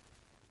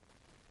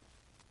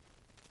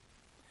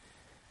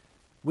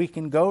 We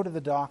can go to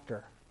the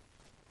doctor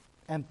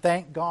and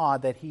thank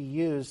God that He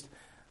used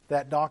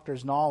that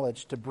doctor's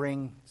knowledge to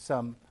bring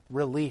some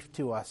relief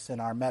to us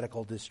in our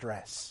medical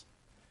distress.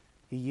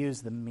 He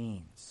used the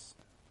means.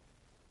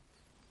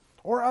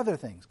 Or other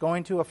things,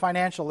 going to a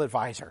financial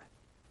advisor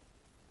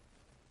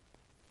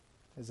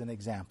as an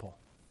example.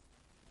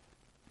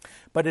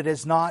 But it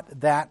is not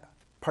that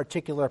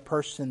particular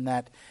person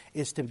that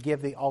is to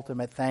give the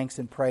ultimate thanks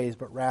and praise,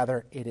 but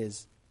rather it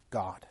is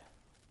God.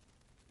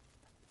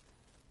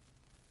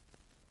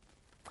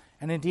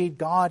 And indeed,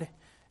 God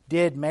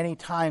did many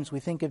times. We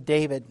think of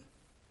David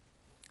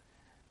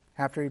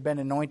after he'd been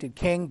anointed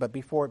king, but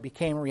before it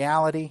became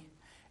reality,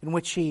 in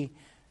which he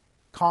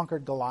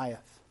conquered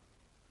Goliath.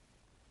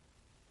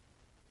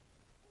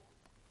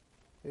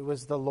 It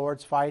was the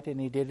Lord's fight, and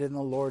he did it in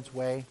the Lord's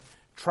way,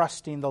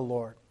 trusting the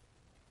Lord,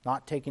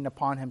 not taking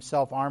upon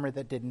himself armor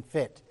that didn't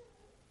fit.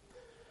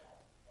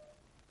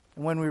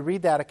 And when we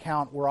read that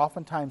account, we're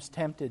oftentimes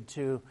tempted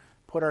to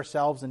put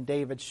ourselves in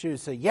David's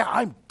shoes, say, yeah,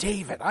 I'm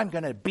David, I'm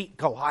going to beat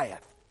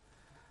Goliath.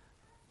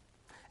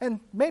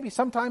 And maybe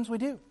sometimes we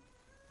do,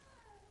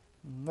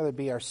 whether it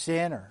be our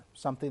sin or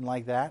something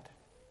like that.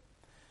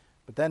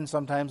 But then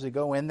sometimes we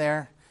go in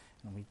there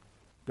and we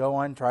go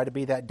on, try to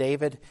be that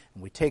David,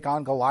 and we take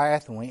on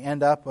Goliath, and we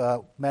end up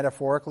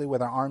metaphorically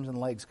with our arms and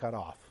legs cut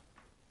off.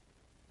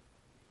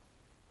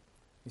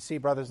 You see,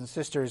 brothers and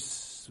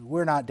sisters,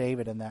 we're not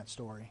David in that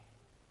story.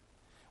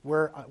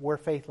 We're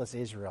faithless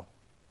Israel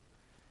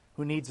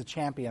who needs a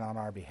champion on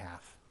our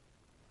behalf.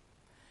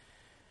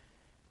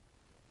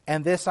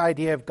 And this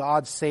idea of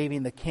God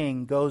saving the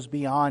king goes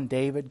beyond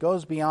David,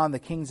 goes beyond the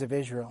kings of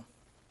Israel.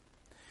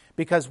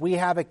 Because we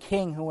have a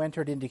king who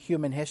entered into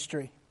human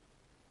history.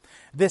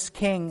 This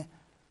king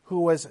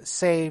who was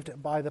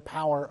saved by the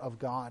power of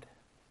God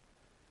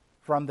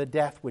from the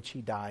death which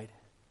he died.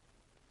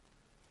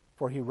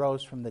 For he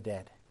rose from the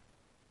dead.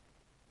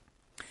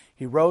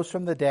 He rose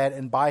from the dead,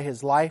 and by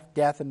his life,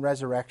 death, and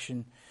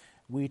resurrection,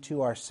 we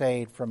too are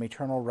saved from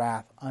eternal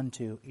wrath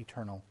unto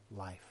eternal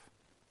life.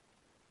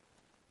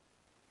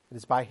 It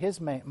is by his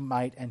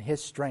might and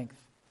his strength.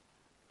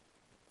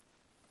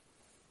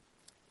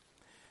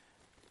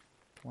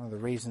 One of the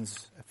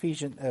reasons,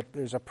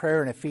 there's a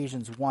prayer in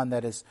Ephesians 1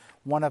 that is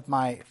one of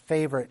my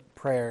favorite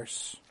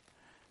prayers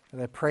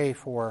that I pray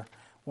for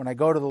when I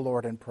go to the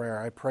Lord in prayer.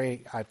 I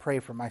pray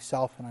for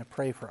myself and I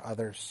pray for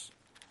others.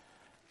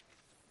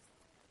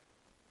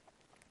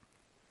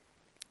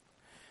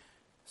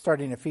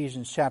 Starting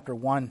Ephesians chapter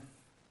 1,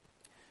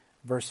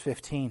 verse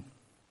 15.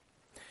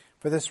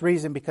 For this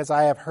reason, because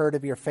I have heard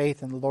of your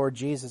faith in the Lord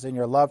Jesus and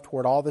your love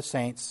toward all the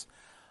saints,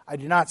 I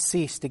do not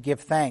cease to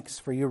give thanks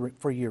for you,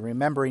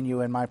 remembering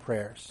you in my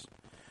prayers.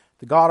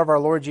 The God of our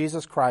Lord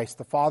Jesus Christ,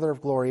 the Father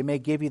of glory, may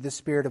give you the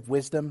spirit of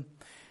wisdom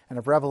and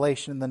of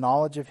revelation in the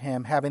knowledge of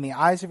him, having the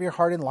eyes of your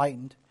heart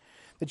enlightened,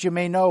 that you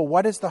may know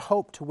what is the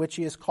hope to which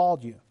he has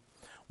called you,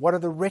 what are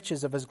the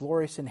riches of his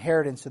glorious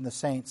inheritance in the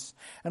saints,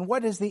 and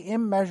what is the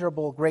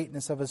immeasurable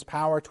greatness of his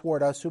power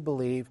toward us who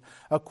believe,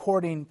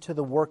 according to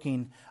the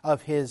working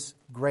of his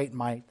great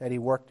might that he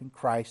worked in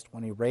Christ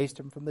when he raised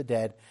him from the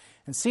dead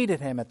and seated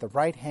him at the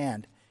right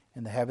hand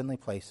in the heavenly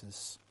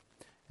places.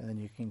 And then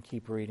you can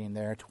keep reading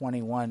there,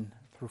 21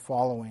 through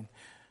following.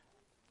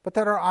 But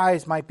that our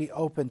eyes might be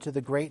open to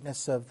the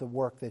greatness of the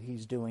work that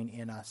he's doing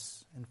in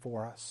us and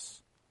for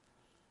us.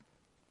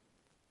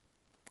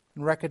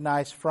 And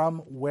recognize from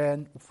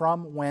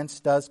whence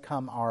does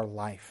come our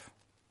life.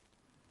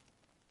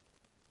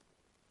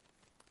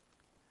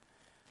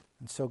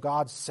 And so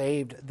God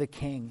saved the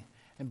king.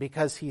 And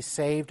because he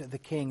saved the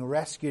king,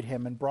 rescued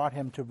him, and brought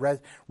him to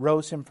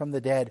rose him from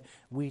the dead,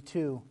 we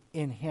too,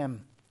 in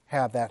him,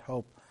 have that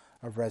hope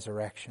of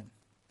resurrection.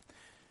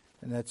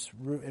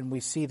 And we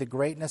see the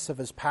greatness of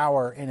his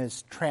power in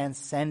his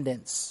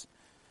transcendence.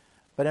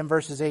 But in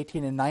verses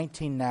 18 and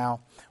 19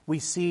 now, we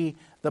see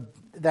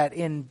that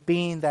in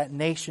being that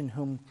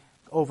nation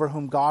over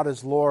whom God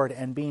is Lord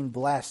and being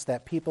blessed,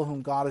 that people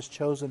whom God has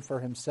chosen for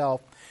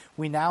himself,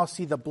 we now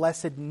see the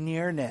blessed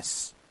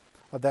nearness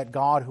of that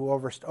God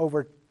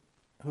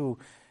who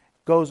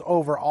goes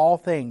over all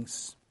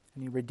things,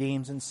 and he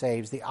redeems and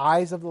saves. The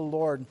eyes of the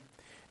Lord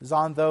is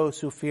on those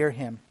who fear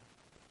him.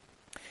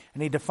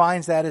 And he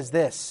defines that as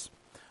this: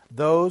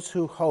 those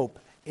who hope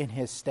in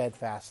his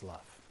steadfast love.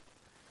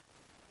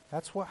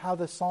 That's how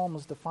the psalm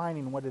is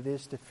defining what it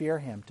is to fear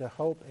him, to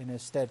hope in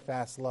his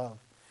steadfast love,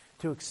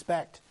 to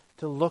expect,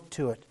 to look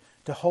to it,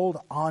 to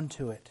hold on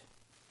to it.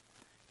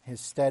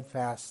 His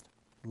steadfast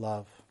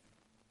love.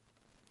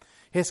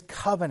 His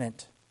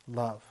covenant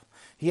love.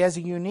 He has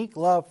a unique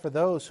love for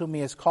those whom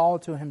He has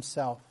called to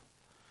Himself.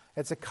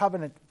 It's a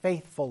covenant,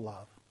 faithful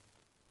love.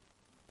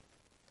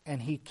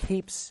 And He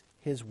keeps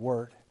His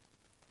word.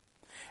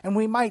 And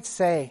we might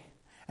say,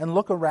 and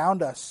look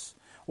around us,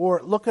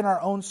 or look in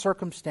our own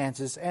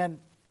circumstances, and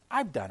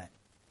I've done it.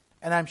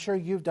 And I'm sure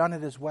you've done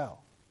it as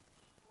well.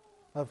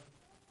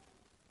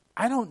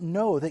 I don't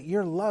know that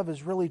your love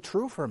is really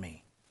true for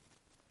me.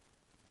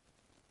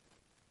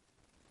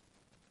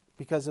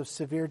 Because of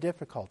severe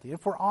difficulty.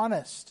 If we're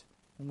honest,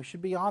 and we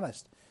should be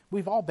honest,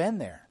 we've all been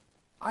there.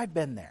 I've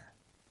been there.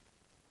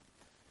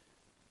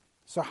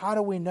 So how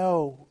do we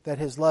know that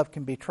His love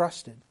can be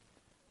trusted?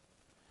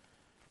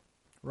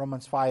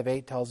 Romans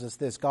 5:8 tells us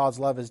this: God's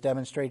love is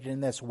demonstrated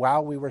in this: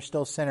 while we were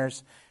still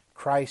sinners,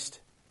 Christ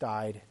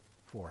died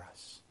for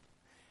us.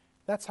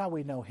 That's how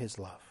we know His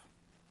love.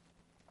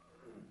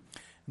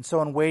 And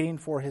so in waiting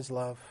for His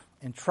love,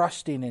 and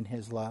trusting in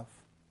His love,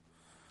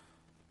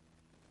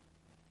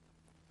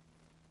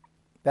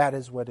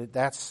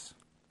 that's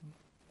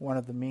one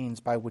of the means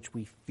by which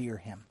we fear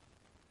Him.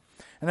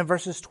 And in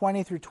verses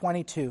 20 through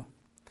 22,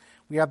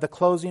 we have the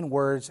closing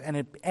words, and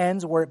it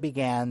ends where it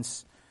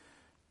begins,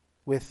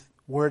 with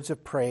words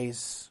of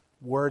praise,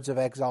 words of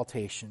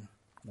exaltation,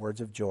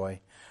 words of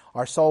joy.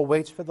 Our soul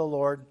waits for the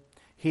Lord.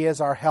 He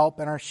is our help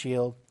and our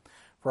shield,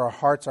 for our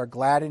hearts are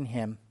glad in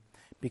Him,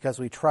 because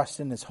we trust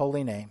in His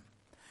holy name.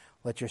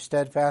 Let your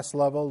steadfast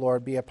love, O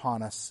Lord, be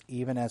upon us,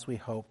 even as we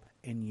hope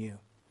in You.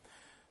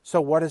 So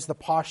what is the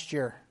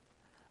posture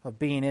of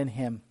being in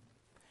Him?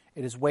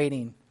 It is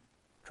waiting,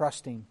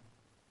 trusting,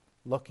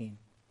 looking,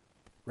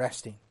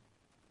 resting.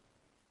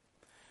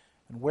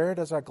 And where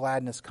does our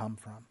gladness come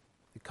from?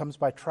 It comes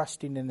by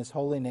trusting in His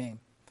holy name,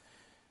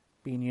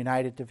 being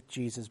united to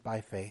Jesus by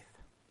faith.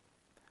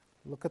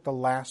 Look at the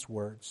last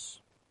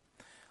words.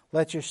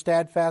 Let your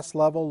steadfast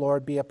love, O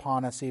Lord, be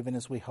upon us, even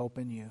as we hope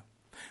in You.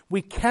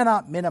 We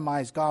cannot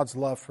minimize God's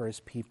love for His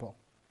people.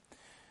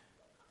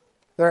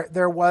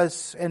 There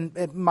was, in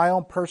my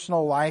own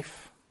personal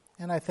life,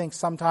 and I think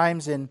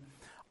sometimes in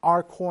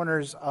our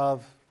corners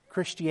of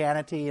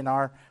Christianity, in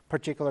our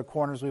particular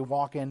corners we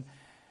walk in,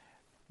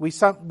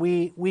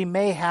 we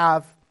may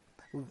have,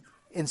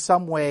 in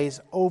some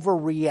ways,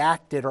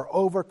 overreacted or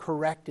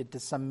overcorrected to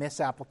some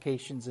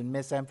misapplications and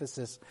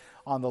misemphasis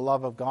on the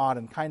love of God,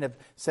 and kind of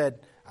said,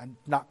 I'm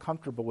not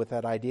comfortable with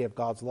that idea of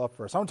God's love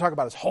for us. I want to talk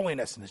about His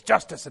holiness and His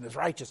justice and His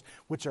righteousness,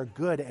 which are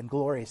good and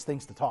glorious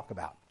things to talk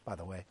about, by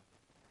the way.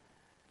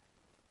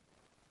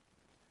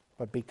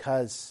 But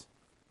because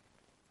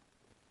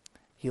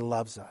He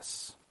loves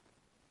us,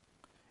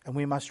 and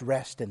we must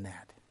rest in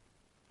that.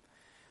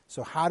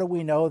 So how do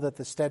we know that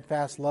the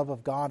steadfast love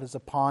of God is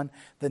upon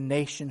the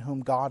nation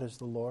whom God is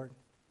the Lord?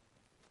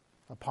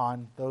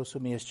 Upon those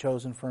whom He has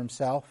chosen for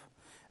Himself?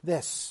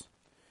 This: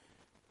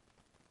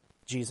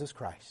 Jesus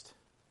Christ.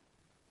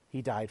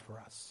 He died for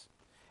us.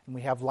 And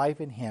we have life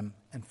in Him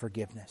and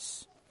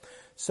forgiveness.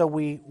 So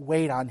we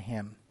wait on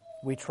Him.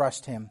 We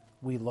trust Him.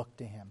 We look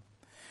to Him.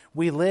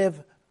 We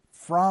live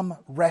from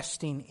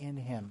resting in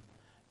Him,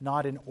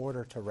 not in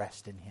order to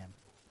rest in Him,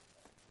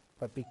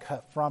 but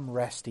from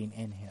resting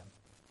in Him.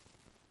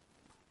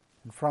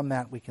 And from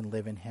that we can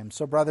live in Him.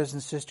 So brothers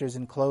and sisters,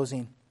 in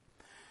closing,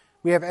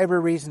 we have every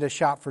reason to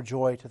shout for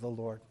joy to the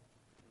Lord,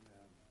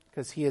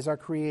 because He is our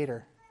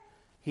Creator.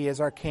 He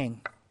is our King.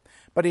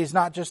 But He is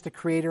not just the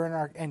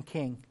Creator and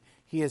King.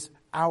 He is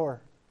our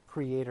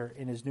Creator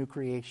in His new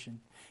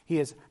creation. He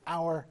is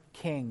our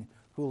King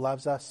who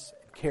loves us,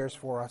 cares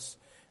for us,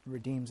 and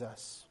redeems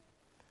us.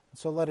 And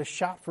so let us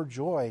shout for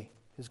joy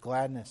His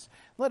gladness.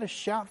 Let us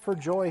shout for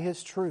joy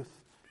His truth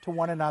to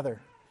one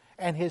another,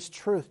 and His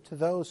truth to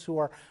those who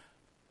are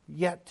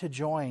yet to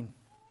join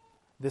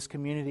this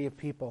community of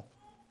people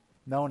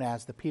known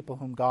as the people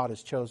whom God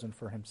has chosen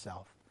for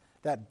Himself,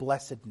 that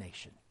blessed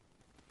nation.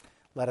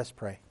 Let us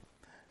pray.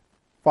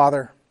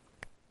 Father,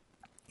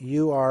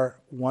 You are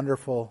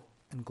wonderful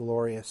and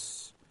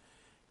glorious,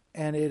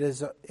 and it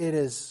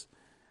is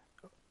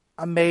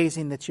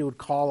amazing that You would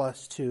call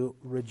us to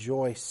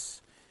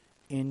rejoice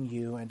in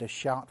You and to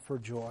shout for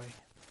joy.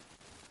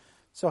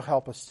 So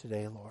help us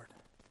today, Lord,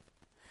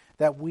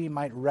 that we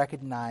might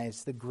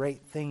recognize the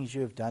great things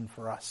You have done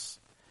for us,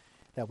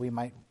 that we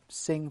might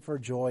sing for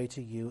joy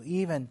to You,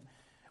 even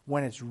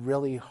when it's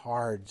really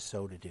hard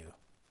so to do.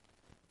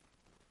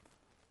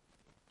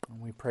 And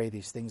we pray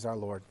these things, our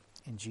Lord,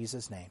 in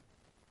Jesus' name.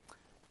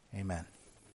 Amen.